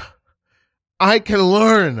 I can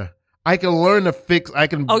learn. I can learn to fix. I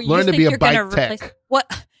can learn to be a bike tech.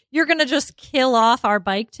 What? You're going to just kill off our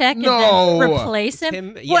bike tech and No. then replace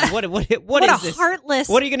him? Yeah, what What is a this? heartless.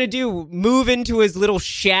 What are you going to do? Move into his little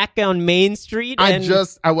shack on Main Street? I And...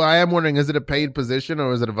 am wondering, is it a paid position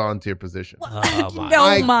or is it a volunteer position? Oh, my.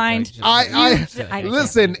 Don't mind.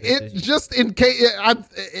 Listen, it just in case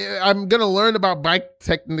I'm going to learn about bike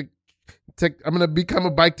technique. I'm going to become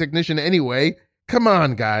a bike technician anyway. Come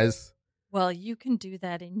on, guys. Well, you can do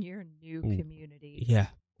that in your new community. Yeah.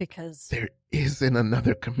 Because there isn't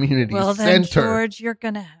another community well, then, center. George, you're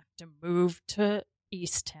going to have to move to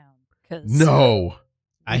Easttown. No.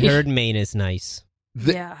 I heard Maine is nice.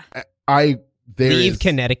 Yeah. Leave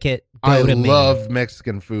Connecticut. I Go to Maine. love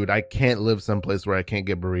Mexican food. I can't live someplace where I can't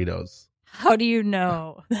get burritos. How do you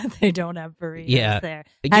know that they don't have burritos there?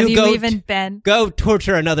 You Have you go even been? Go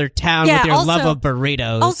torture another town with your love of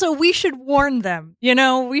burritos. Also, we should warn them.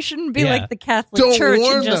 We shouldn't be like the Catholic Don't Church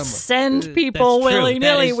warn and just them. send people That's true.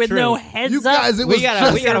 willy-nilly That is with true. no heads You up. guys, it was we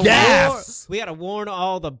gotta gas. we gotta warn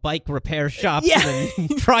all the bike repair shops Yeah. in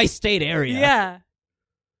the tri-state area. Yeah.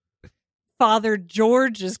 Father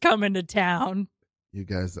George is coming to town. You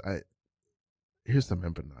guys, here's some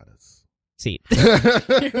empanadas. See.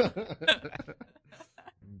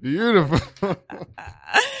 Beautiful.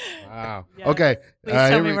 Wow. Yes. Okay. Please tell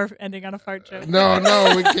here me we're ending on a fart joke.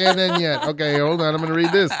 No, we can't end yet. Okay, hold on. I'm going to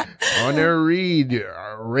read this. On there, read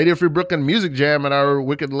Radio Free Brooklyn Music Jam at our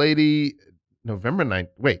Wicked Lady November 9th.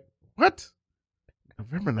 Wait, what?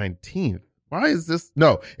 November 19th. Why is this?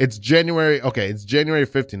 No, it's January. Okay, it's January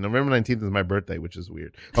 15th. November 19th is my birthday, which is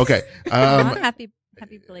weird. Okay.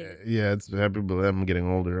 Happy belated. Yeah, it's happy belated. I'm getting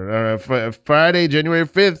older. Friday, January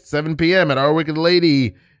 5th, 7 p.m. at Our Wicked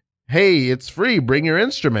Lady. Hey, it's free. Bring your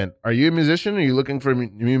instrument. Are you a musician? Are you looking for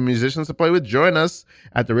new musicians to play with? Join us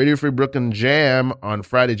at the Radio Free Brooklyn Jam on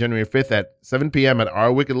Friday, January 5th at 7 p.m. at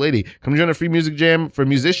Our Wicked Lady. Come join a free music jam for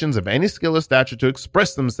musicians of any skill or stature to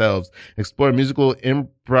express themselves, explore musical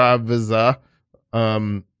improvisa,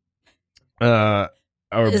 or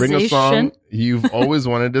bring a song you've always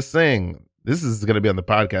wanted to sing. This is going to be on the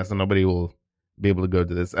podcast, and nobody will be able to go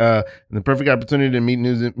to this. And the perfect opportunity to meet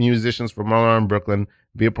new musicians from all around Brooklyn.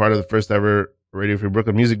 Be a part of the first ever Radio Free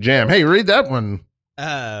Brooklyn Music Jam. Hey, read that one.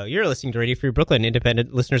 You're listening to Radio Free Brooklyn,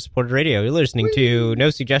 independent listener-supported radio. You're listening to No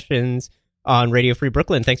Suggestions on Radio Free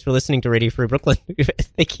Brooklyn. Thanks for listening to Radio Free Brooklyn.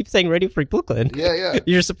 They keep saying Radio Free Brooklyn. Yeah.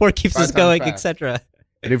 Your support keeps us going, fast. etc.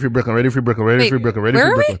 Radio Free Brooklyn, Radio Free Brooklyn, Radio Free Brooklyn, Radio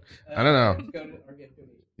Free Brooklyn. I don't know.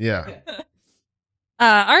 Yeah.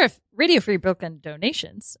 Radio Free Brooklyn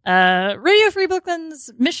donations. Radio Free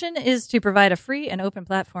Brooklyn's mission is to provide a free and open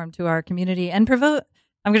platform to our community and promote.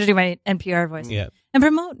 I'm going to do my NPR voice. Yeah. And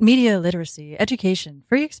promote media literacy, education,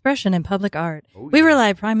 free expression, and public art. Oh, yeah. We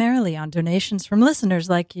rely primarily on donations from listeners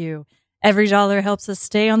like you. Every dollar helps us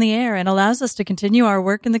stay on the air and allows us to continue our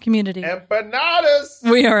work in the community. Empanadas!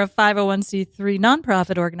 We are a 501c3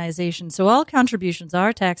 nonprofit organization, so all contributions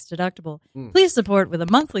are tax deductible. Please support with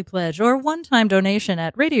a monthly pledge or one-time donation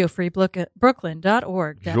at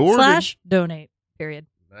radiofreebrooklyn.org/donate. Period.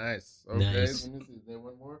 Nice. Okay. Nice. Let me see. Is there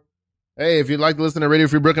one more? Hey, if you'd like to listen to Radio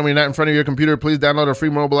Free Brooklyn when you're not in front of your computer, please download a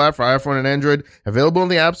free mobile app for iPhone and Android. Available in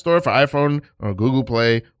the App Store for iPhone or Google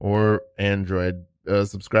Play or Android.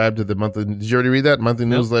 Subscribe to the monthly. Did you already read that monthly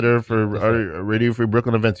newsletter for our Radio Free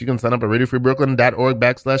Brooklyn events? You can sign up at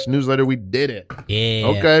radiofreebrooklyn.org/newsletter. We did it. Yeah.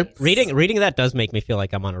 Okay. Reading that does make me feel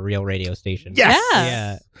like I'm on a real radio station. Yes. Yeah.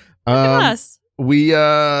 Yeah. Look at us. We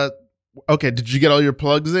okay. Did you get all your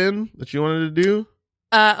plugs in that you wanted to do?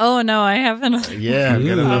 Oh no, I haven't. Yeah,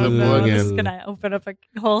 get another Ooh. plug I'm just in. gonna open up a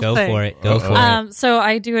whole Go thing. for it. Go for it. So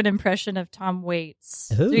I do an impression of Tom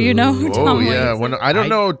Waits. Ooh. Do you know who Tom Oh Waits yeah, is? I don't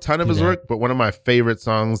know a ton of do his that. work, but one of my favorite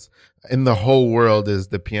songs in the whole world is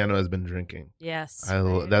 "The Piano Has Been Drinking." Yes.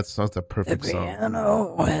 That's a perfect song.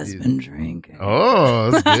 has been drinking.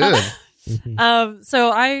 Oh, that's good.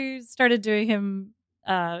 So I started doing him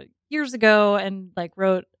years ago and like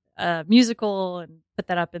wrote a musical and put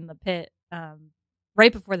that up in the pit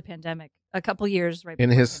right before the pandemic, a couple years right In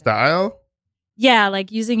before his the pandemic. style. Yeah, like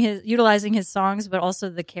utilizing his songs, but also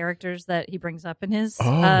the characters that he brings up in his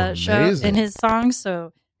Oh, show, amazing. in his songs.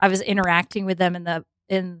 So I was interacting with them in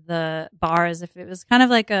the bar as if it was kind of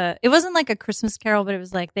like it wasn't like a Christmas Carol, but it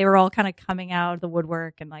was like they were all kind of coming out of the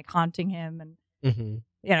woodwork and like haunting him, and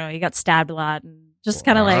he got stabbed a lot, and just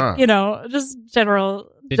kind of Wow. like just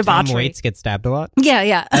general Did debauchery. Tom Waits get stabbed a lot?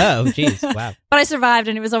 Yeah. Oh, jeez. Wow. But I survived,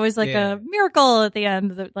 and it was always like Yeah. a miracle at the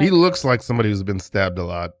end. That, like, He looks like somebody who's been stabbed a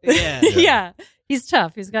lot. Yeah. yeah, he's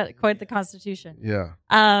tough. He's got quite the constitution. Yeah.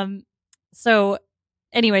 So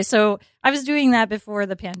anyway, so I was doing that before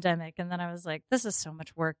the pandemic, and then I was like, this is so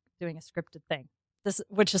much work doing a scripted thing.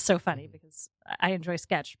 Which is so funny because I enjoy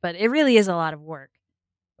sketch, but it really is a lot of work.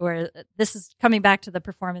 Where this is coming back to the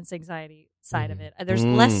performance anxiety side of it. There's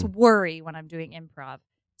less worry when I'm doing improv.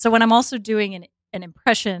 So when I'm also doing an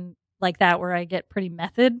impression like that, where I get pretty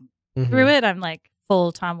method through it, I'm like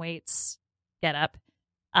full Tom Waits get up.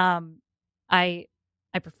 I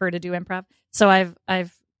prefer to do improv. So I've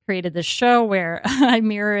created this show where I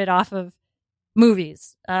mirror it off of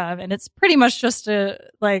movies, and it's pretty much just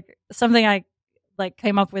something I like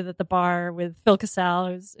came up with at the bar with Phil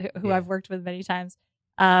Cassell, who I've worked with many times.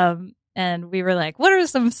 And we were like, what are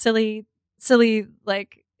some silly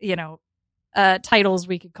like titles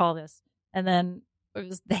we could call this? And then it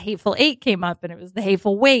was The Hateful Eight came up, and it was The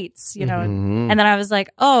Hateful Weights, and then I was like,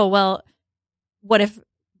 oh well, what if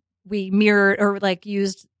we mirrored or like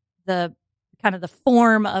used the kind of the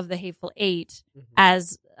form of The Hateful Eight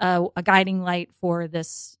as a guiding light for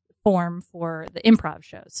this form for the improv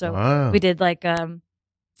show. So we did like oh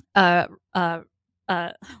my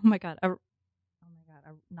god,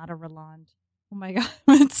 not a Roland. Oh my god,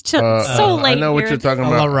 it's just so late. I know what here. you're talking A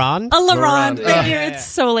about. Laurent? A Laurent. Laurent. It's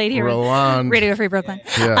so late here. Roland. Radio Free Brooklyn.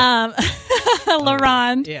 Yeah.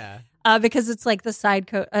 Laurent. Yeah. Because it's like the side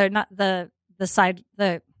coach, not the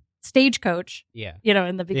stagecoach. Yeah.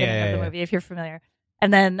 In the beginning of the movie, if you're familiar,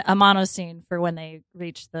 and then a mono scene for when they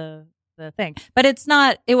reach the thing. But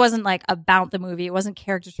it wasn't like about the movie. It wasn't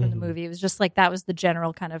characters from the movie. It was just like that was the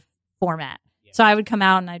general kind of format. Yeah. So I would come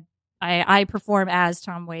out and I perform as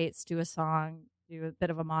Tom Waits, do a song, do a bit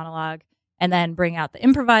of a monologue, and then bring out the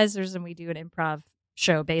improvisers, and we do an improv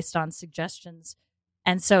show based on suggestions.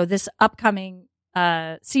 And so this upcoming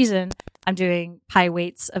season, I'm doing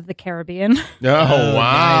Pirates of the Caribbean. Oh,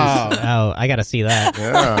 wow. Nice. Oh, I got to see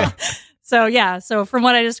that. Yeah. So from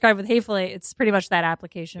what I described with Hateful Eight, it's pretty much that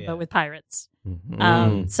application, but with pirates.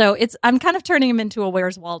 So I'm kind of turning him into a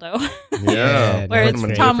Where's Waldo. Yeah. Where it's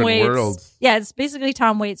in Tom different Waits. worlds. Yeah, it's basically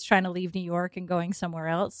Tom Waits trying to leave New York and going somewhere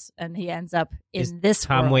else, and he ends up in this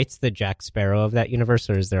Tom world. Waits the Jack Sparrow of that universe,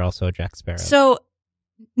 or is there also a Jack Sparrow? So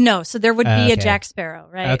there would be a Okay. Jack Sparrow,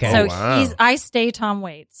 right? Okay. So Oh, wow. I stay Tom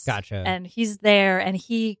Waits. Gotcha. And he's there, and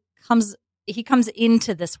he comes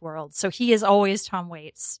into this world. So he is always Tom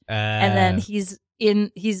Waits. And then he's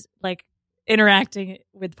like interacting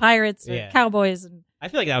with pirates or cowboys, and I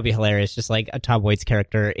feel like that would be hilarious, just like a Tom Waits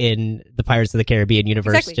character in the Pirates of the Caribbean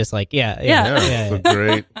universe. Exactly. Just like, Yeah, so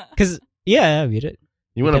great. Because, I mean,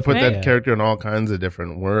 You want to put that Yeah. character in all kinds of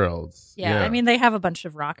different worlds. Yeah, I mean, they have a bunch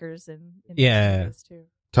of rockers in Yeah. these movies too.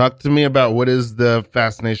 Talk to me about what is the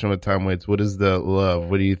fascination with Tom Waits? What is the love?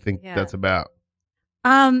 What do you think Yeah. that's about?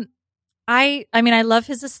 I mean, I love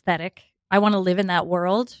his aesthetic. I want to live in that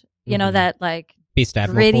world. You know, Mhm. that like Be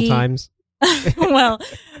stabbed gritty- multiple times. well,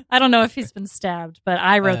 I don't know if he's been stabbed, but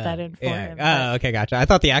I wrote that in for him. but- Okay, gotcha. I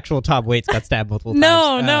thought the actual Tom Waits got stabbed multiple times.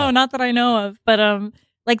 No, not that I know of. But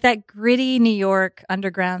like that gritty New York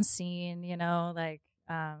underground scene, you know, like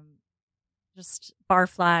just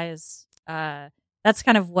barflies. That's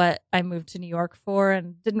kind of what I moved to New York for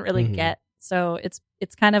and didn't really Mhm. get. So it's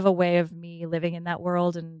kind of a way of me living in that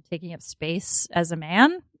world and taking up space as a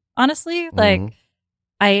man. Honestly, like Mhm.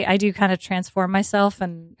 I do kind of transform myself.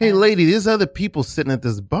 And Hey, lady, there's other people sitting at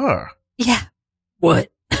this bar. yeah,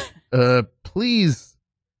 what? Please,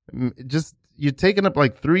 just you're taking up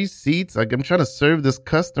like 3 seats. Like I'm trying to serve this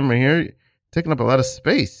customer here, you're taking up a lot of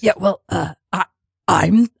space. Yeah, well,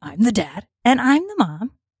 I'm the dad and I'm the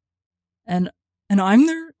mom, and I'm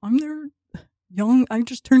their young. I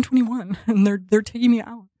just turned 21, and they're taking me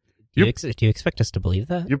out. Do you expect us to believe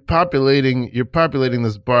that? You're populating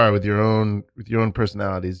this bar with your own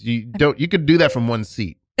personalities. You could do that from one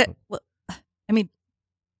seat. Well, I mean,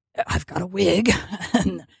 I've got a wig.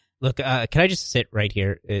 And Look, can I just sit right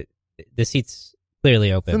here? The seat's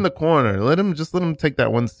clearly open. It's in the corner. Let him take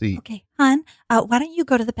that one seat. okay, hon, why don't you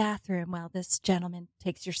go to the bathroom while this gentleman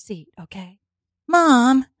takes your seat? Okay,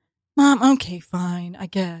 Mom. Okay, fine. I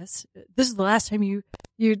guess this is the last time you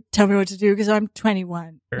tell me what to do because I'm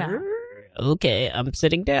 21 now. Okay, I'm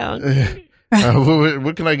sitting down.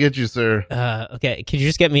 What can I get you, sir? Okay, could you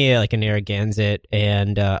just get me like a Narragansett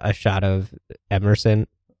and a shot of Emerson?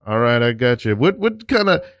 All right, I got you. What kind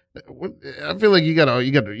of? I feel like you got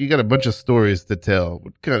a bunch of stories to tell.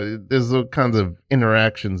 What kind of? There's all kinds of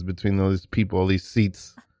interactions between all these people, all these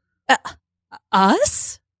seats.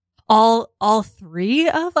 Us? All 3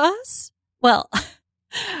 of us? Well,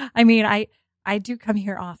 I mean, I do come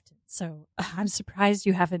here often, so I'm surprised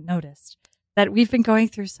you haven't noticed that we've been going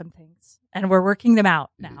through some things and we're working them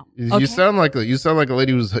out now. You Okay? sound like a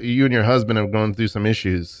lady who's you and your husband have gone through some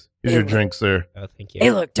issues. Here's your drink, sir. Oh, thank you.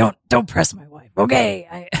 Hey, look, don't press my wife,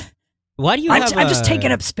 okay? Why do you I'm have just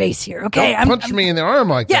taking up space here, okay? Don't punch me in the arm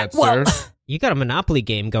like Yeah, that, well, sir. You got a Monopoly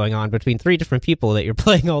game going on between 3 different people that you're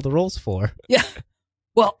playing all the roles for. Yeah.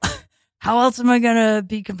 Well, how else am I gonna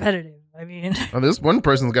be competitive? I mean, Oh, this one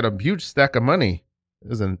person's got a huge stack of money.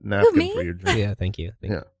 There's a napkin me? for your drink. Yeah, thank you.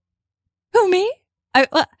 Yeah. who me? I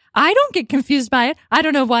don't get confused by it. I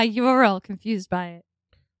don't know why you're all confused by it.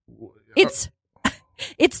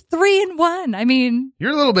 It's 3-1. I mean,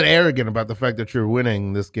 You're a little bit arrogant about the fact that you're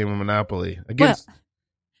winning this game of Monopoly against.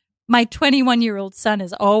 my 21-year-old son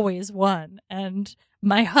has always won, and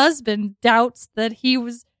my husband doubts that he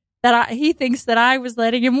thinks that I was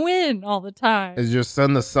letting him win all the time. Is your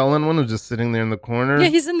son the sullen one who's just sitting there in the corner? Yeah,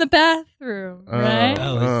 he's in the bathroom, right?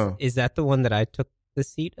 Oh, is that the one that I took the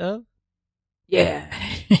seat of? Yeah,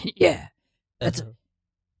 yeah. That's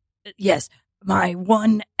yes. My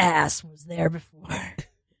one ass was there before,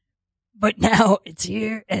 but now it's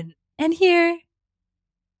here and here.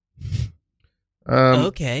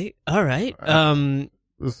 Okay, all right.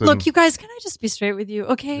 Listen, Look, you guys, can I just be straight with you?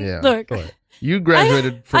 Okay, Yeah, look. sure. you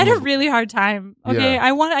graduated I had a from. really hard time. Okay,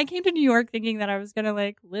 Yeah. I came to New York thinking that I was gonna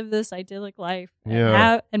like live this idyllic life and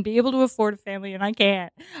Yeah. and be able to afford a family, and I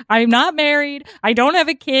can't. I'm not married. I don't have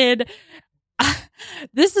a kid.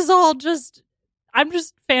 This is all just. I'm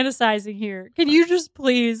just fantasizing here. Can you just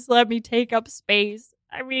please let me take up space?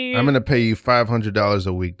 I mean, I'm going to pay you $500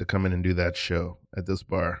 a week to come in and do that show at this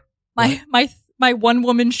bar. my one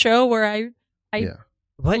woman show where I Yeah.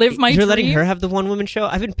 What? live my You're letting dream? her have the one woman show?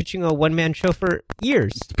 I've been pitching a one man show for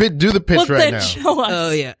years. Do the pitch well, right then now. show us.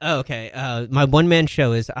 Oh yeah. Oh, okay. My one man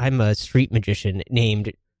show is I'm a street magician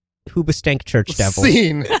named Hoobastank Church Devil.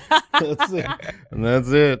 Scene. That's it. And that's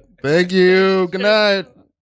it. Thank you. Good night.